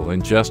Gospel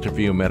in just a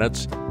few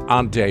minutes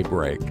on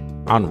Daybreak,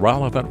 on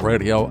Relevant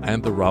Radio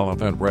and the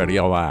Relevant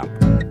Radio app.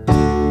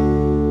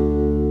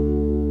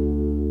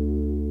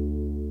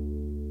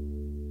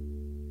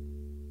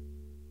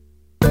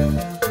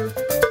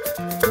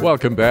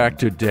 Welcome back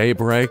to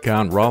Daybreak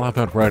on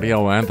Relevant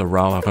Radio and the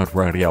Relevant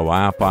Radio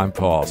app. I'm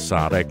Paul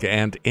Sadek,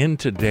 and in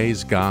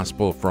today's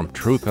Gospel from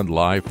Truth and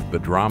Life, the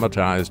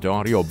dramatized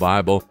audio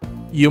Bible,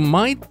 you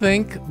might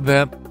think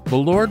that the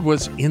Lord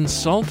was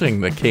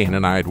insulting the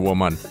Canaanite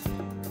woman,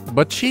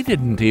 but she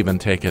didn't even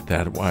take it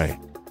that way.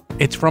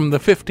 It's from the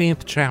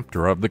 15th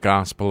chapter of the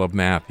Gospel of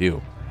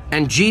Matthew.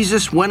 And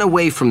Jesus went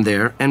away from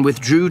there and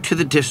withdrew to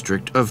the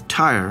district of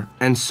Tyre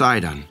and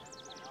Sidon.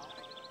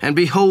 And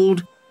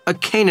behold, a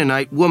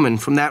Canaanite woman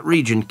from that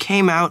region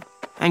came out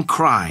and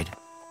cried,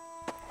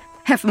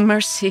 "Have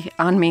mercy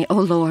on me, O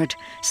Lord,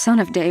 Son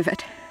of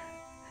David.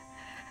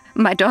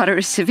 My daughter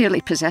is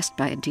severely possessed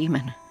by a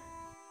demon."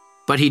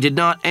 But he did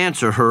not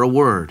answer her a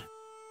word.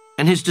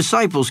 And his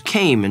disciples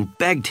came and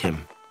begged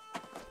him,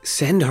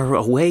 "Send her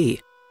away,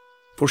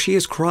 for she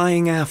is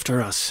crying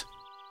after us."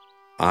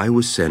 "I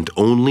was sent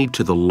only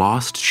to the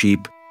lost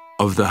sheep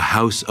of the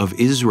house of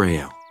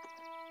Israel."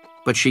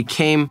 But she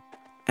came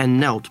and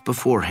knelt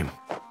before him.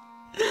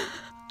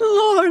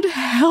 "Lord,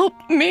 help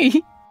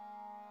me."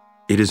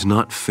 "It is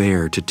not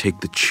fair to take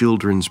the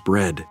children's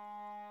bread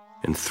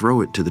and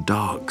throw it to the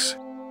dogs."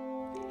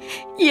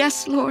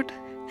 "Yes, Lord.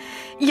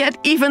 Yet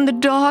even the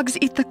dogs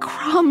eat the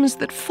crumbs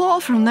that fall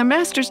from their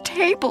master's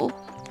table."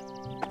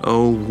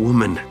 "O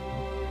woman,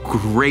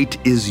 great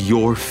is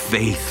your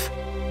faith.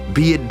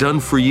 Be it done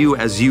for you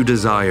as you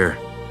desire."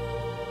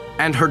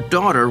 And her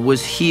daughter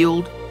was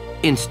healed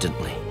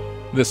instantly.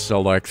 This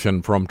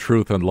selection from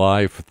Truth and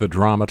Life, the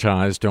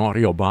dramatized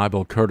audio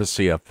Bible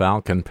courtesy of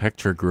Falcon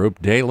Picture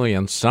Group, daily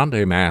and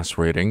Sunday Mass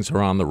readings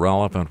are on the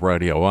Relevant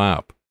Radio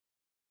app.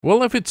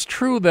 Well, if it's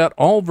true that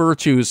all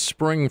virtues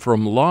spring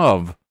from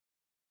love,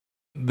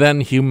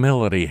 then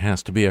humility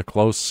has to be a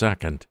close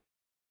second.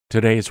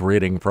 Today's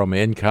reading from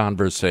In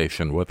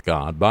Conversation with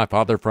God by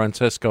Father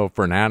Francisco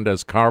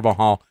Fernandez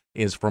Carvajal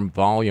is from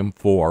Volume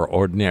 4,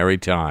 Ordinary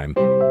Time.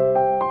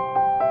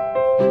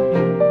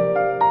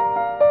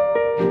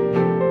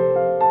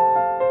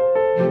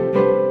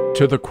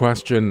 To the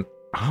question,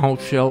 "How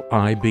shall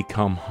I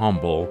become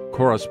humble?"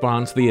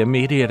 corresponds the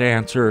immediate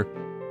answer,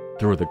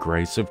 "Through the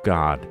grace of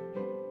God."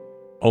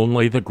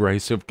 Only the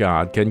grace of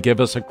God can give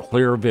us a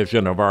clear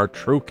vision of our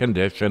true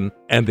condition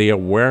and the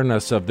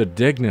awareness of the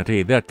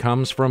dignity that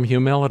comes from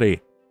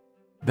humility.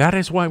 That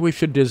is why we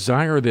should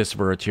desire this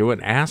virtue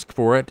and ask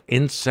for it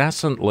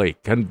incessantly,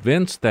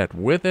 convinced that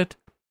with it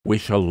we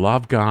shall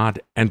love God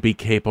and be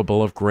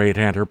capable of great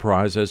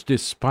enterprises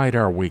despite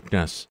our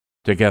weakness.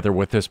 Together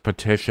with this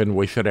petition,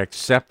 we should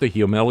accept the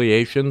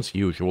humiliations,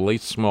 usually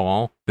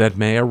small, that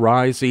may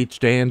arise each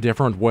day in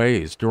different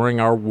ways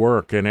during our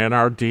work and in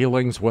our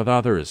dealings with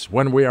others,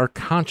 when we are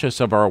conscious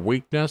of our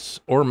weakness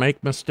or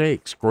make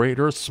mistakes, great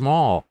or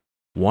small.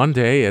 One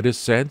day, it is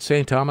said,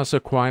 St. Thomas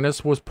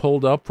Aquinas was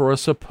pulled up for a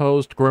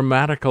supposed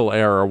grammatical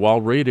error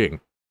while reading.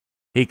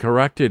 He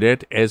corrected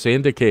it as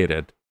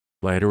indicated.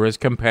 Later, his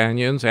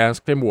companions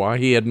asked him why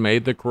he had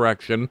made the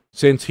correction,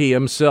 since he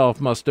himself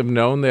must have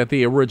known that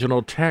the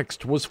original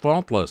text was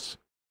faultless.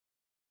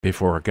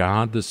 Before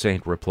God, the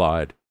saint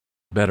replied,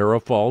 "Better a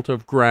fault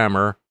of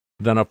grammar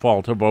than a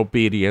fault of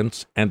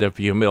obedience and of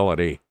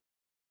humility."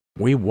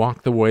 We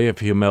walk the way of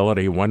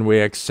humility when we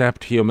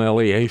accept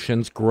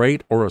humiliations,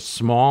 great or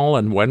small,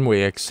 and when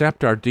we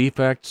accept our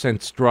defects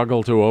and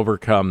struggle to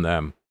overcome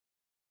them.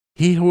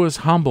 He who is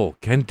humble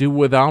can do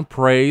without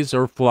praise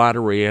or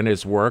flattery in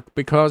his work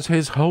because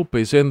his hope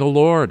is in the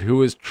Lord,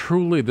 who is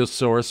truly the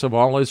source of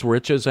all his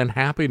riches and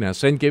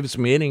happiness and gives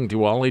meaning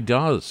to all he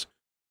does.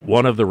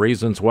 One of the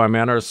reasons why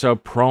men are so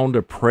prone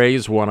to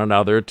praise one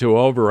another, to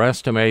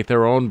overestimate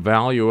their own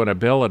value and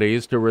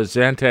abilities, to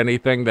resent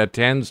anything that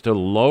tends to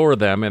lower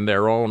them in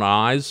their own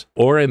eyes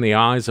or in the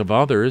eyes of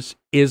others,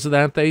 is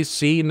that they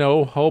see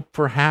no hope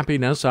for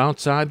happiness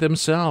outside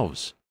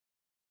themselves.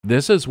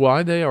 This is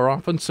why they are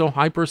often so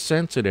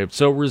hypersensitive,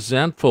 so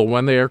resentful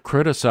when they are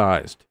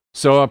criticized,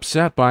 so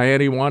upset by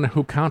anyone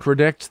who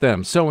contradicts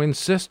them, so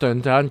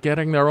insistent on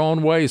getting their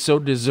own way, so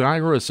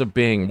desirous of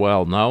being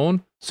well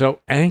known, so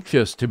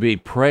anxious to be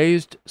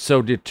praised,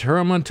 so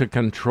determined to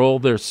control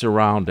their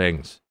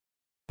surroundings.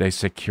 They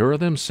secure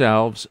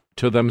themselves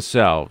to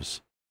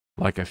themselves,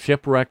 like a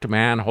shipwrecked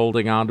man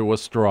holding onto a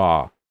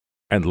straw,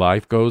 and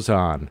life goes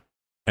on,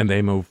 and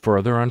they move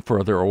further and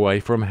further away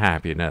from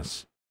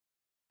happiness.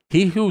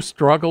 He who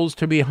struggles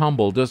to be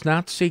humble does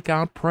not seek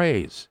out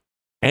praise,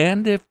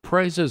 and if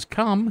praises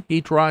come,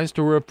 he tries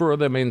to refer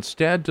them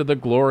instead to the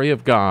glory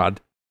of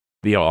God,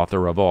 the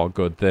author of all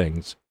good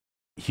things.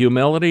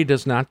 Humility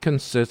does not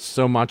consist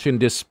so much in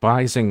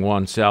despising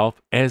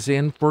oneself as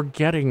in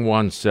forgetting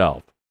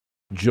oneself,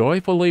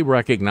 joyfully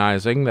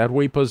recognizing that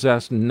we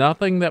possess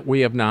nothing that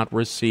we have not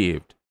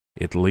received.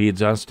 It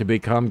leads us to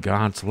become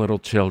God's little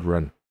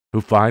children,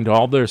 who find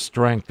all their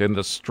strength in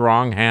the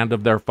strong hand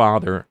of their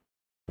Father,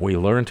 We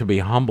learn to be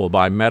humble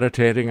by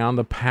meditating on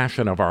the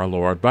passion of our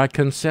Lord, by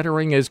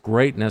considering his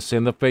greatness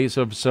in the face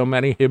of so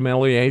many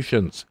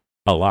humiliations,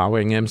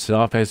 allowing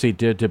himself as he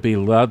did to be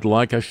led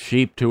like a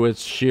sheep to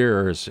its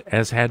shearers,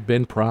 as had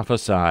been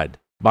prophesied,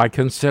 by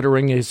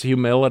considering his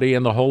humility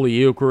in the Holy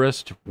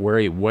Eucharist, where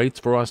he waits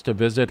for us to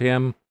visit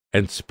him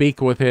and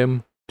speak with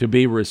him, to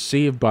be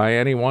received by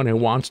anyone who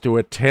wants to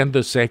attend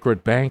the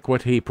sacred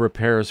banquet he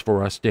prepares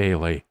for us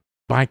daily,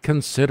 by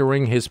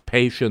considering his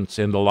patience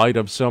in the light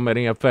of so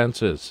many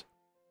offenses.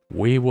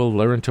 We will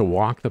learn to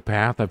walk the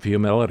path of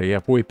humility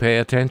if we pay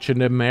attention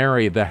to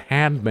Mary, the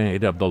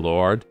handmaid of the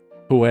Lord,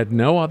 who had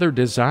no other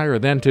desire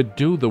than to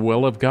do the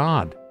will of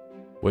God.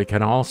 We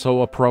can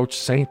also approach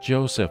Saint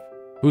Joseph,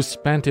 who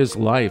spent his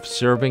life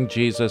serving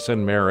Jesus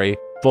and Mary,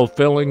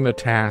 fulfilling the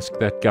task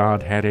that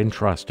God had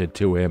entrusted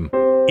to him.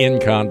 In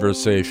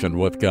Conversation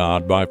with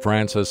God by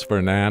Francis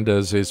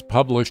Fernandez is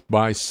published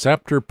by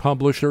Scepter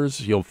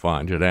Publishers. You'll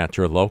find it at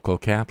your local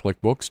Catholic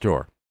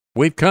bookstore.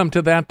 We've come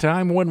to that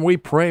time when we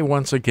pray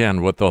once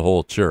again with the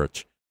whole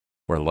church.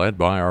 We're led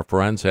by our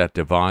friends at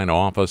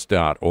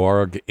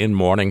divineoffice.org in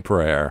morning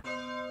prayer.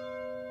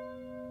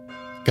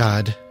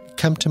 God,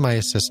 come to my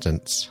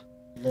assistance.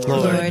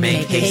 Lord,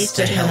 make haste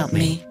to help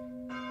me.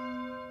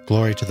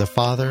 Glory to the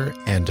Father,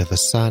 and to the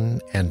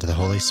Son, and to the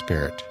Holy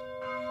Spirit.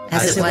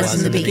 As it was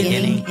in the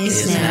beginning,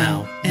 is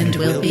now, and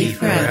will be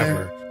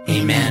forever.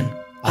 Amen.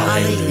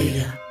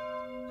 Alleluia.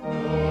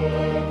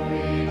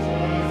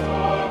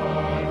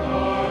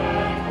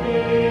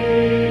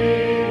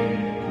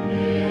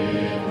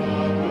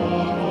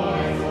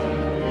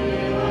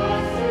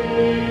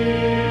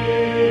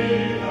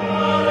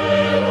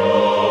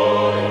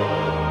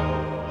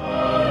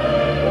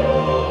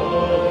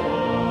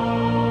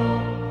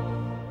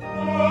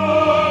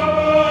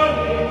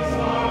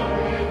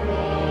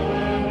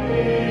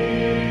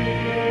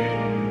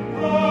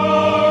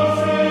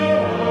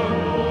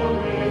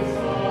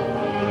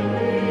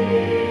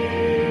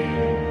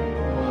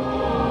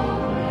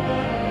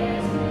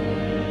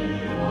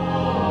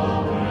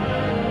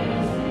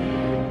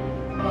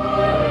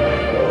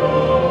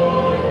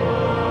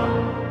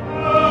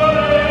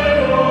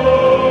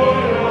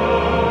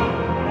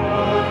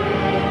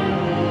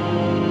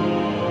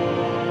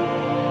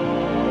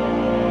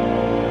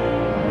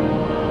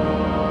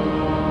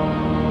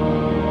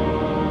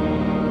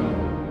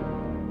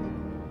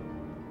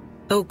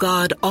 O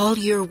God, all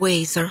your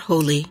ways are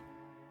holy.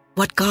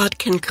 What God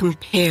can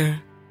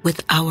compare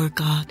with our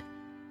God?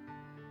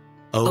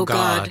 O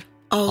God,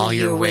 all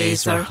your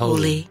ways are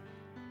holy.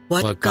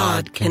 What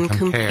God can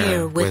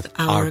compare with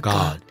our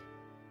God?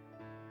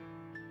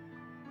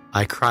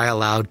 I cry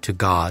aloud to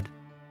God.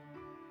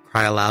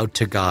 Cry aloud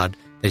to God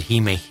that he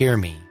may hear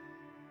me.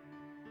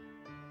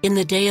 In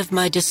the day of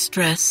my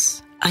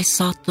distress, I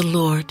sought the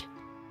Lord.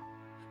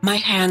 My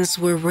hands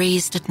were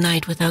raised at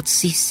night without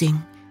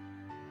ceasing.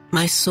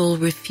 My soul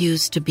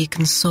refused to be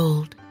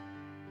consoled.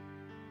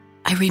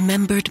 I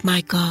remembered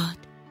my God,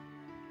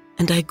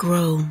 and I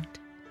groaned.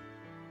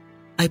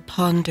 I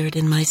pondered,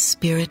 and my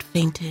spirit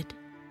fainted.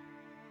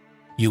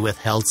 You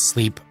withheld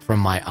sleep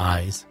from my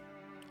eyes.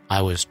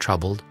 I was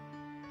troubled.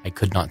 I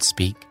could not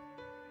speak.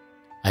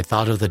 I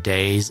thought of the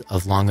days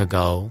of long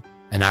ago,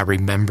 and I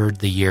remembered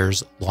the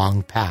years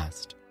long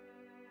past.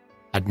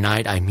 At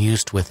night I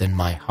mused within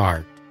my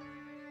heart.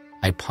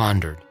 I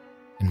pondered,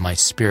 and my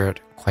spirit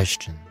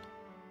questioned.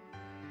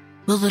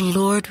 Will the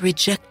Lord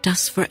reject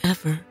us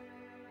forever?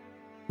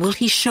 Will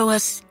he show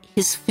us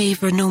his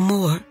favor no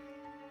more?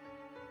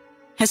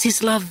 Has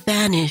his love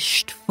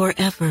vanished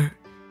forever?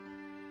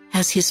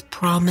 Has his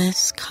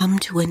promise come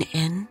to an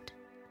end?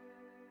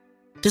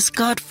 Does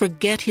God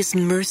forget his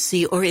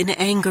mercy, or in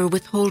anger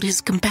withhold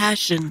his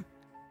compassion?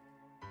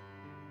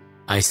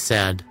 I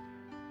said,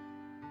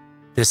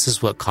 this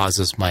is what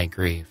causes my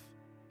grief,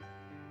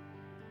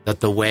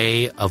 that the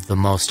way of the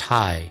Most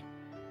High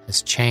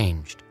has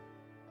changed.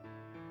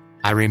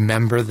 I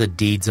remember the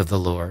deeds of the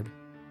Lord.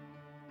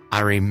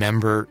 I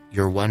remember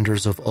your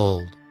wonders of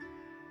old.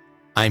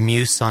 I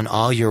muse on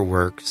all your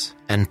works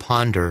and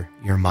ponder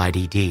your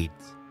mighty deeds.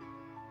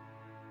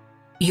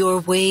 Your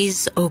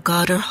ways, O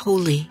God, are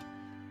holy.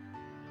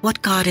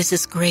 What God is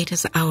as great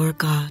as our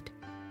God?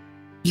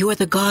 You are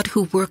the God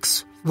who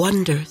works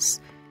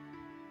wonders.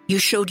 You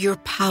showed your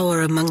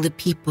power among the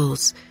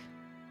peoples.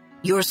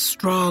 Your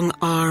strong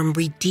arm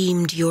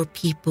redeemed your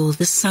people,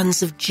 the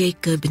sons of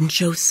Jacob and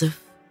Joseph.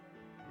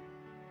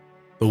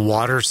 The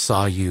waters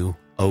saw you,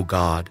 O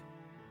God.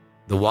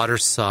 The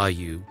waters saw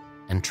you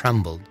and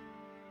trembled.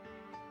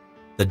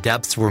 The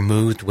depths were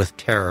moved with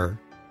terror.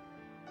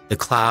 The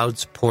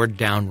clouds poured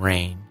down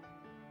rain.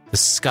 The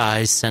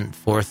skies sent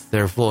forth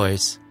their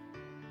voice.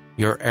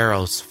 Your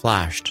arrows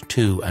flashed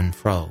to and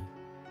fro.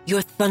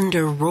 Your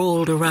thunder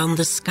rolled around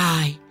the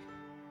sky.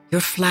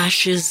 Your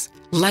flashes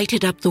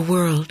lighted up the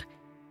world.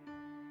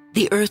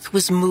 The earth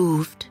was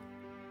moved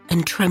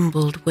and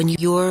trembled when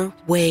your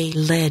way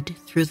led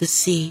through the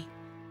sea,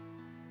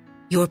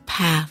 your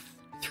path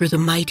through the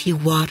mighty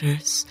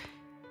waters,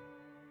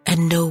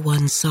 and no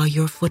one saw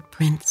your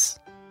footprints.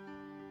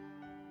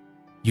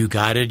 You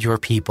guided your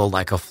people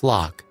like a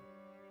flock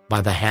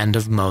by the hand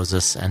of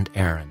Moses and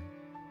Aaron.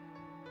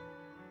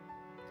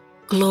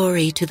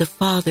 Glory to the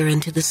Father,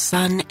 and to the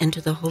Son, and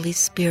to the Holy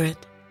Spirit,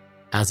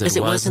 as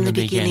it was in the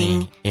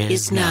beginning,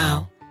 is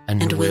now,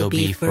 and will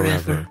be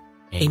forever.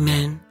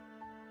 Amen.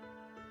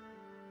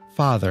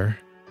 Father,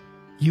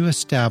 you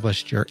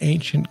established your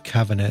ancient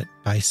covenant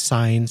by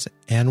signs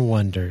and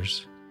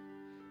wonders.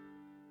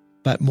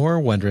 But more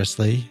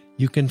wondrously,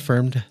 you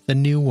confirmed the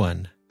new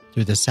one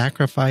through the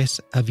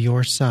sacrifice of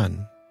your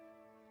Son.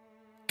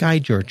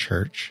 Guide your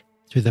church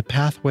through the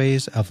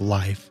pathways of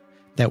life,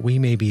 that we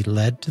may be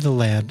led to the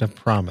land of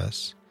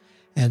promise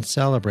and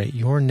celebrate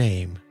your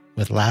name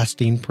with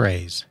lasting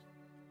praise.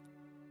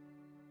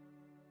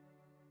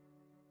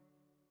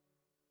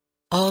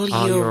 All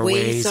your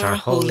ways are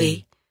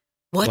holy.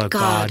 What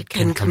God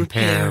can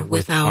compare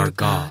with our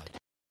God?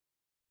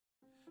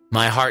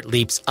 My heart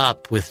leaps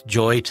up with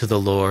joy to the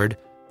Lord,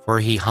 for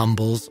he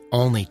humbles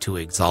only to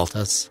exalt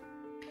us.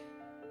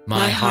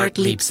 My heart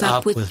leaps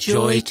up with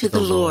joy to the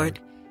Lord,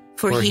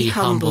 for he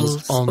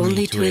humbles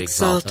only to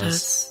exalt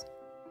us.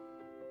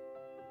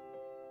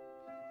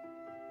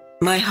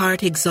 My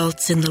heart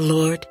exalts in the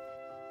Lord.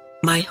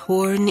 My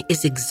horn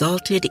is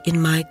exalted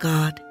in my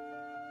God.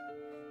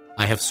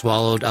 I have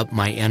swallowed up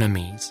my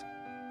enemies.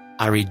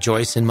 I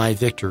rejoice in my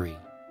victory.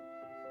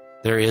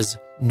 There is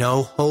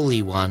no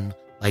Holy One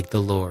like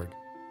the Lord.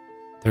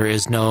 There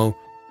is no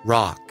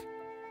rock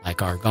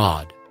like our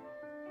God.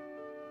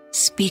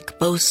 Speak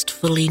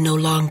boastfully no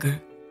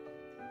longer,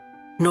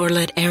 nor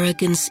let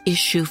arrogance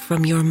issue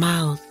from your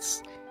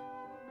mouths.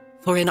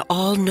 For an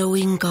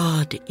all-knowing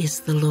God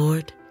is the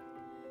Lord,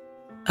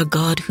 a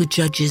God who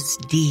judges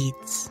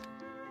deeds.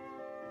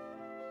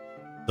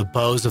 The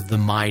bows of the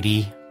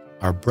mighty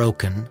are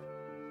broken,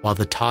 while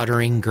the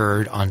tottering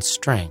gird on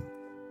strength.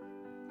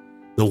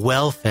 The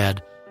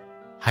well-fed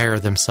hire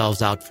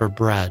themselves out for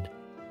bread,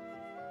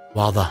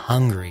 while the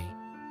hungry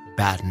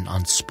batten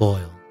on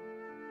spoil.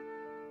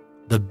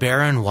 The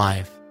barren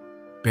wife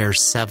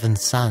bears 7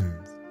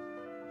 sons,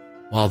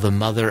 while the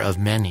mother of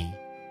many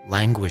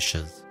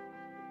languishes.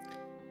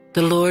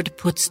 The Lord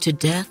puts to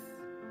death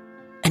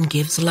and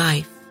gives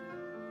life.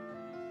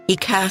 He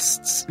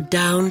casts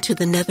down to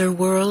the nether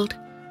world.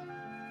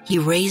 He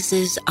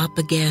raises up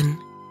again.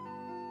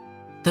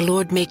 The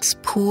Lord makes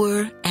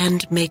poor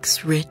and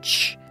makes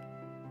rich.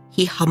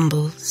 He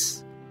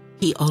humbles.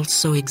 He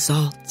also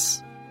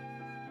exalts.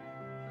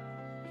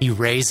 He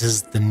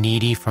raises the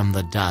needy from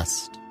the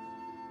dust.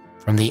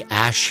 From the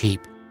ash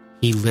heap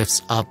he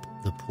lifts up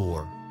the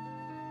poor,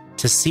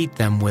 to seat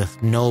them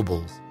with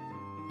nobles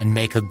and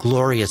make a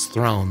glorious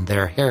throne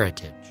their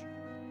heritage.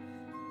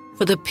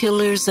 For the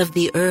pillars of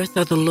the earth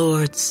are the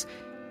Lord's,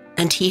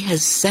 and he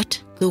has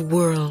set the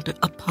world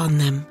upon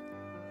them.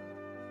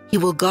 He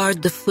will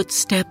guard the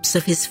footsteps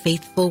of his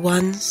faithful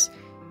ones,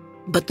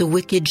 but the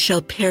wicked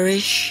shall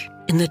perish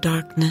in the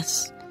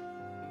darkness.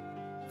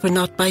 For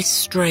not by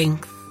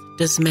strength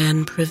does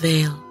man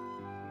prevail.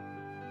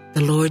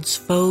 The Lord's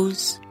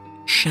foes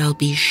shall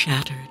be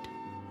shattered.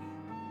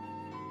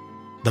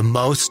 The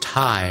Most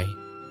High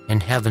in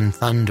heaven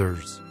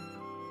thunders.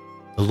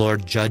 The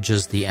Lord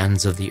judges the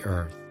ends of the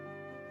earth.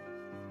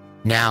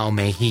 Now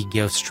may he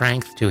give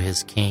strength to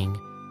his king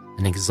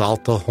and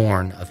exalt the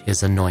horn of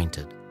his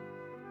anointed.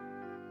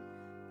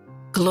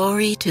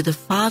 Glory to the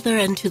Father,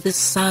 and to the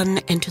Son,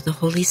 and to the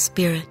Holy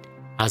Spirit.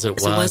 As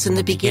it was in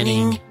the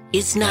beginning,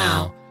 is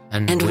now,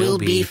 and will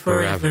be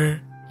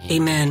forever.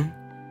 Amen.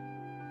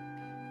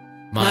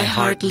 My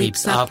heart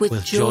leaps up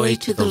with joy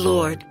to the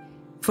Lord,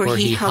 for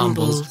he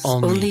humbles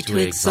only to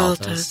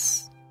exalt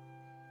us.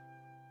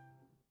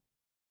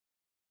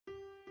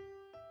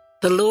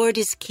 The Lord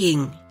is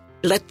King.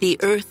 Let the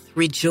earth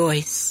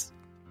rejoice.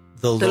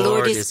 The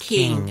Lord is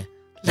King.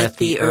 Let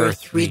the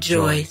earth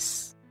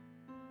rejoice.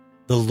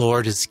 The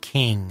Lord is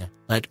King.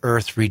 Let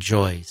earth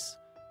rejoice.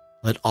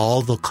 Let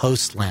all the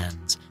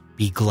coastlands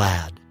be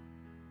glad.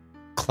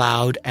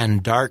 Cloud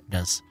and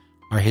darkness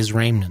are his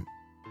raiment,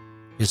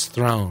 his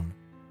throne,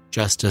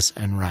 justice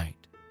and right.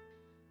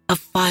 A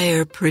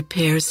fire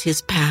prepares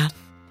his path.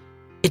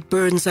 It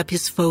burns up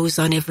his foes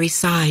on every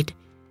side.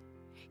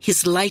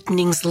 His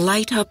lightnings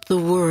light up the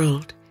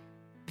world.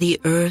 The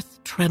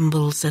earth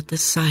trembles at the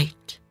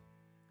sight.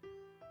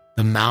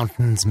 The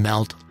mountains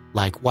melt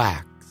like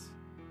wax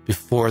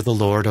before the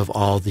Lord of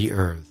all the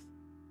earth.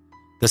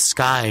 The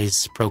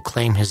skies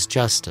proclaim his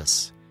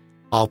justice.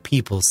 All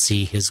people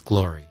see his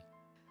glory.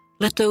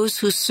 Let those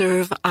who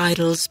serve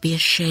idols be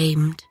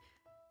ashamed,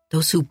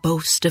 those who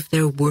boast of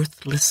their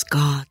worthless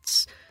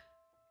gods.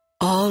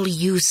 All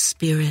you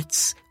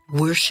spirits,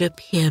 worship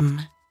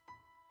him.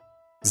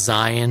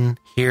 Zion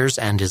hears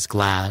and is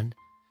glad.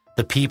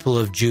 The people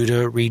of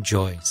Judah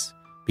rejoice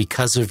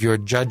because of your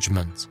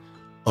judgments,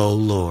 O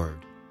Lord.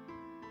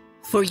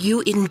 For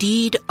you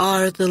indeed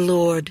are the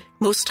Lord,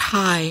 most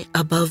high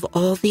above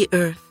all the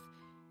earth,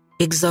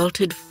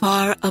 exalted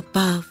far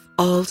above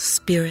all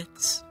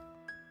spirits.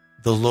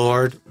 The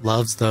Lord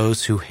loves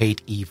those who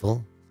hate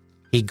evil.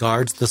 He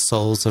guards the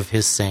souls of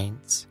his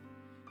saints.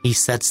 He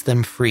sets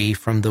them free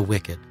from the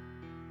wicked.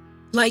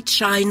 Light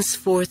shines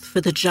forth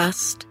for the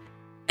just,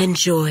 and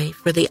joy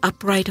for the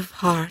upright of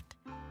heart.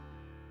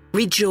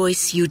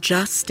 Rejoice, you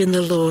just, in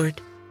the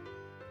Lord.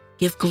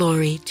 Give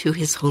glory to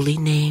his holy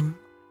name.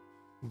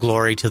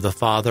 Glory to the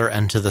Father,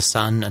 and to the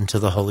Son, and to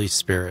the Holy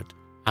Spirit,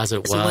 as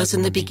it was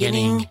in the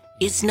beginning,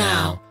 is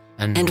now,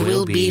 and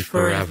will be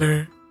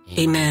forever.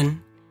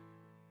 Amen.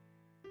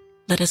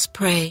 Let us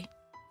pray.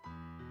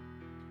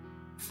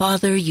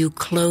 Father, you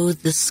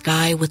clothe the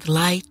sky with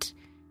light,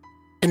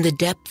 and the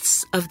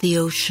depths of the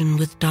ocean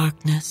with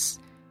darkness.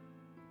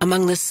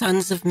 Among the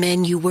sons of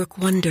men you work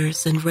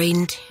wonders and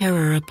rain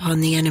terror upon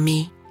the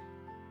enemy.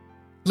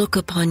 Look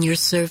upon your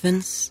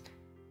servants.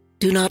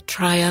 Do not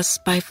try us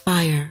by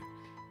fire,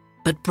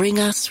 but bring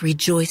us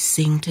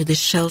rejoicing to the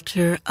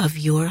shelter of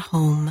your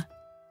home.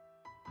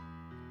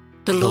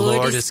 The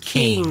Lord is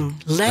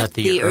King. Let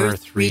the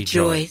earth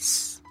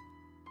rejoice.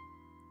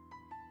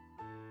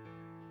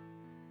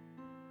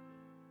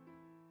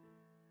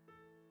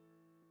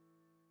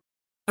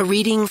 A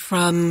reading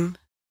from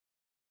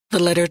the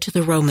letter to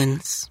the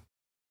Romans.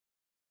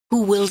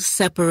 Who will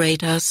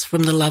separate us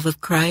from the love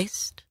of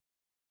Christ?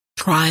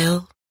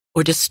 Trial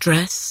or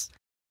distress,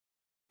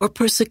 or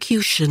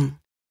persecution,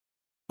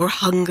 or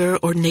hunger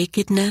or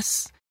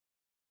nakedness,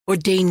 or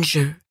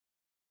danger,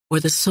 or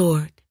the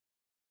sword?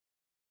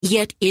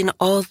 Yet in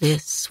all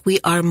this we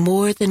are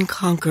more than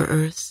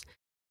conquerors,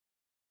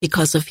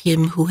 because of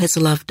him who has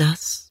loved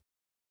us.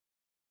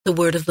 The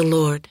word of the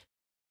Lord.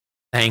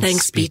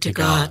 Thanks be to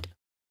God.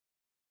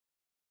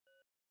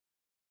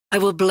 I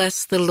will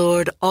bless the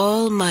Lord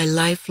all my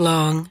life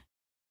long.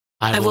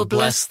 I will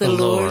bless the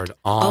Lord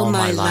all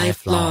my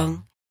life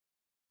long,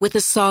 with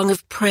a song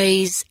of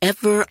praise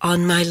ever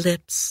on my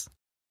lips.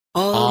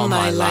 All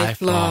my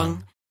life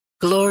long,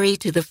 glory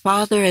to the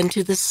Father, and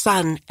to the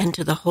Son, and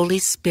to the Holy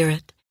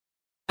Spirit.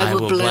 I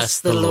will bless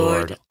the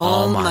Lord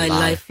all my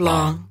life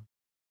long.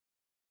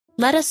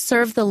 Let us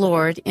serve the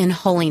Lord in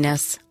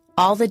holiness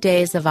all the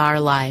days of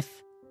our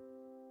life.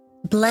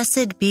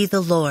 Blessed be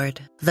the Lord,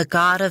 the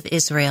God of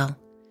Israel.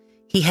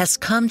 He has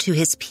come to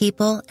his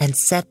people and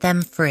set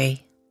them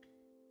free.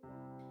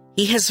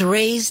 He has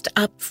raised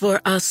up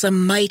for us a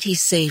mighty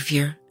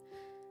Savior,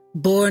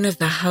 born of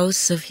the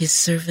house of his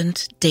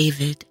servant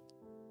David.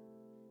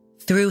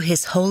 Through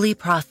his holy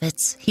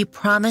prophets, he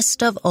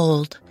promised of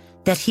old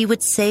that he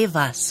would save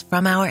us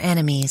from our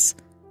enemies,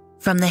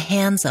 from the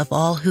hands of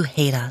all who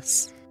hate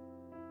us.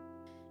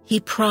 He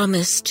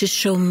promised to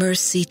show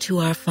mercy to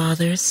our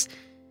fathers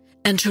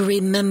and to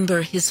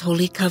remember his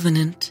holy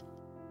covenant.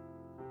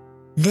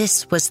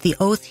 This was the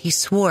oath he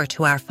swore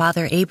to our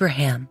father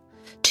Abraham,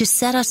 to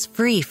set us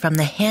free from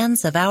the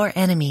hands of our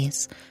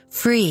enemies,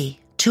 free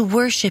to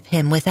worship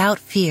him without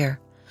fear,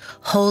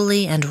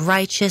 holy and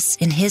righteous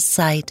in his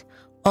sight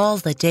all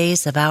the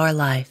days of our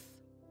life.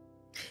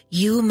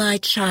 You, my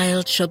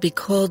child, shall be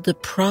called the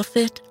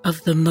prophet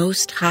of the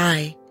Most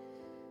High,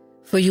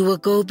 for you will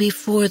go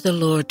before the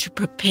Lord to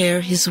prepare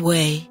his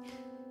way,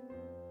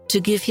 to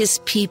give his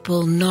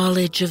people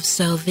knowledge of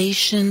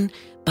salvation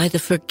by the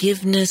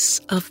forgiveness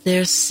of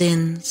their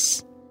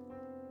sins.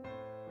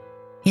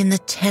 In the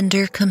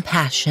tender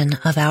compassion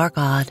of our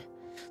God,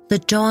 the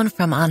dawn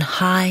from on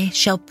high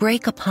shall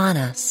break upon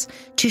us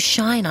to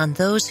shine on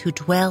those who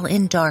dwell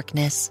in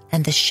darkness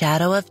and the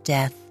shadow of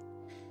death,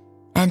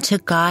 and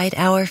to guide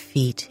our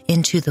feet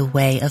into the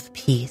way of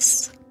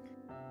peace.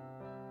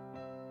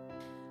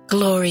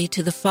 Glory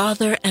to the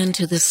Father, and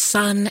to the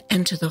Son,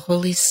 and to the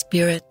Holy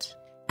Spirit.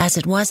 As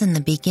it was in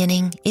the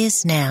beginning,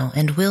 is now,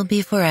 and will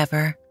be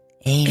forever.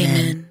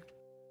 Amen.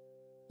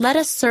 Let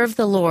us serve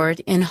the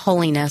Lord in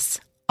holiness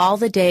all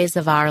the days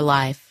of our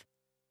life.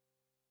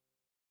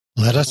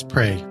 Let us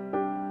pray.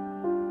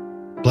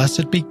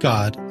 Blessed be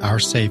God, our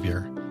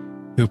Savior,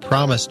 who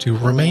promised to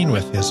remain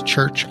with his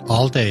church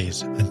all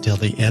days until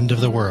the end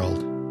of the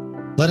world.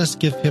 Let us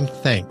give him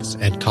thanks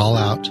and call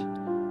out,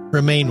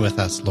 Remain with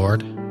us,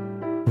 Lord.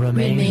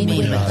 Remain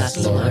with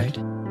us, Lord.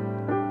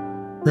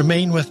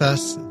 Remain with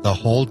us the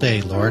whole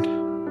day, Lord.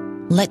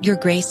 Let your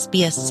grace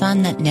be a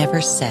sun that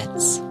never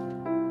sets.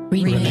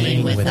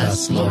 Remain with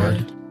us,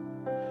 Lord.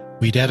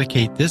 We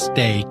dedicate this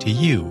day to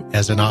you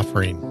as an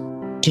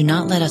offering. Do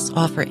not let us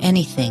offer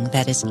anything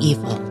that is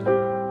evil.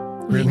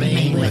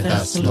 Remain with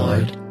us,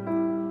 Lord.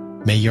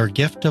 May your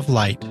gift of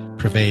light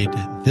pervade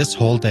this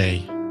whole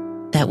day,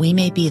 that we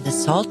may be the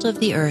salt of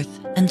the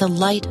earth and the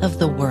light of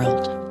the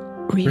world.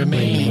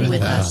 Remain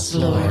with us,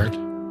 Lord.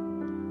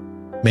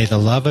 May the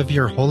love of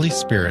your Holy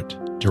Spirit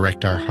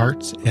direct our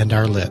hearts and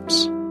our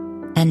lips.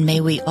 And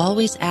may we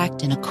always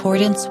act in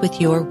accordance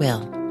with your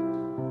will.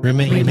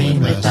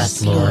 Remain with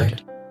us,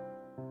 Lord.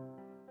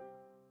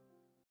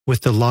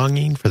 With the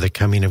longing for the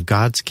coming of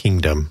God's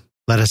kingdom,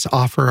 let us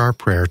offer our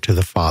prayer to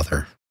the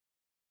Father.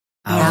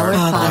 Our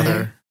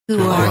Father,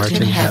 who art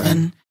in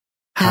heaven,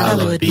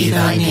 hallowed be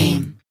thy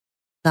name.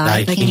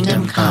 Thy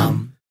kingdom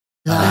come,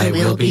 thy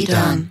will be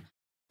done,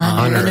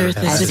 on earth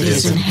as it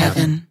is in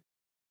heaven.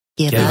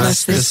 Give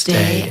us this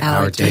day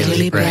our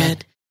daily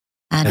bread,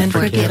 and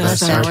forgive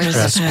us our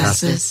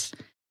trespasses,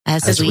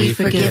 as we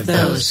forgive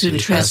those who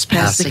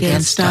trespass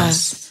against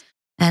us.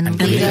 And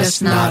lead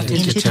us not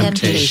into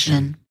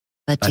temptation,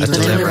 but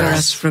deliver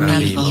us from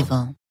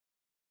evil.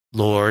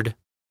 Lord,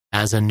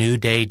 as a new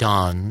day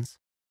dawns,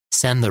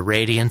 send the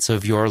radiance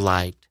of your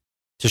light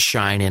to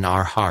shine in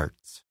our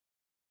hearts.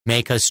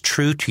 Make us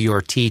true to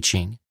your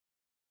teaching.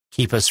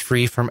 Keep us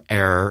free from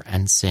error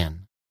and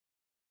sin.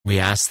 We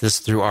ask this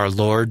through our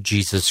Lord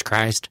Jesus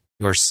Christ,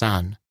 your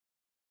Son,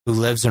 who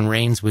lives and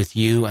reigns with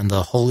you and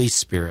the Holy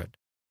Spirit,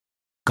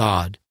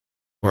 God,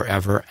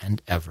 forever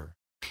and ever.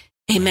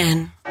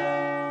 Amen.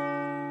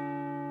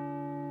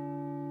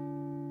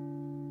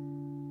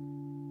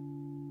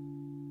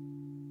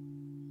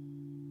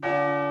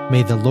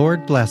 May the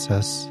Lord bless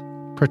us,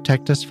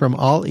 protect us from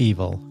all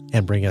evil,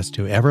 and bring us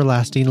to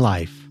everlasting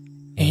life.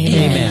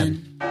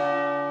 Amen.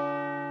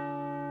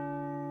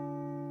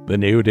 The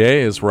new day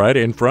is right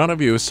in front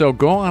of you, so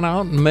go on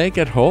out and make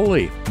it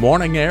holy.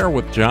 Morning Air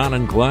with John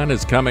and Glenn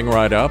is coming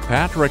right up.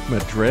 Patrick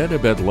Madrid a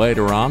bit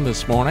later on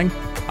this morning.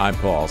 I'm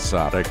Paul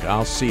Sadek.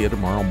 I'll see you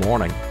tomorrow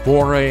morning,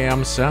 4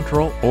 a.m.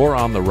 Central, or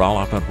on the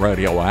Relevant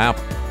Radio app.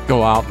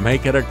 Go out,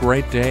 make it a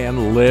great day,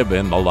 and live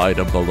in the light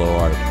of the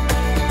Lord.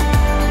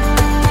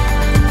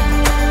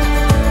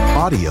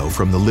 Audio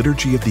from the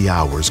Liturgy of the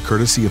Hours,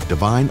 courtesy of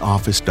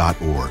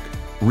DivineOffice.org.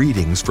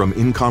 Readings from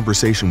In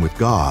Conversation with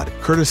God,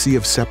 courtesy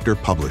of Scepter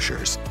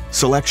Publishers.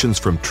 Selections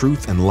from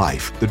Truth and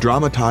Life, the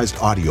dramatized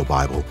audio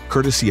Bible,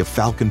 courtesy of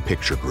Falcon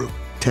Picture Group.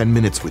 10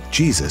 Minutes with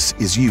Jesus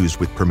is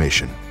used with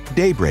permission.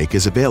 Daybreak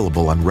is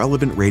available on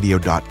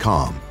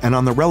RelevantRadio.com and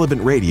on the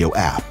Relevant Radio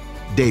app.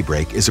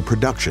 Daybreak is a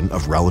production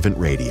of Relevant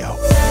Radio.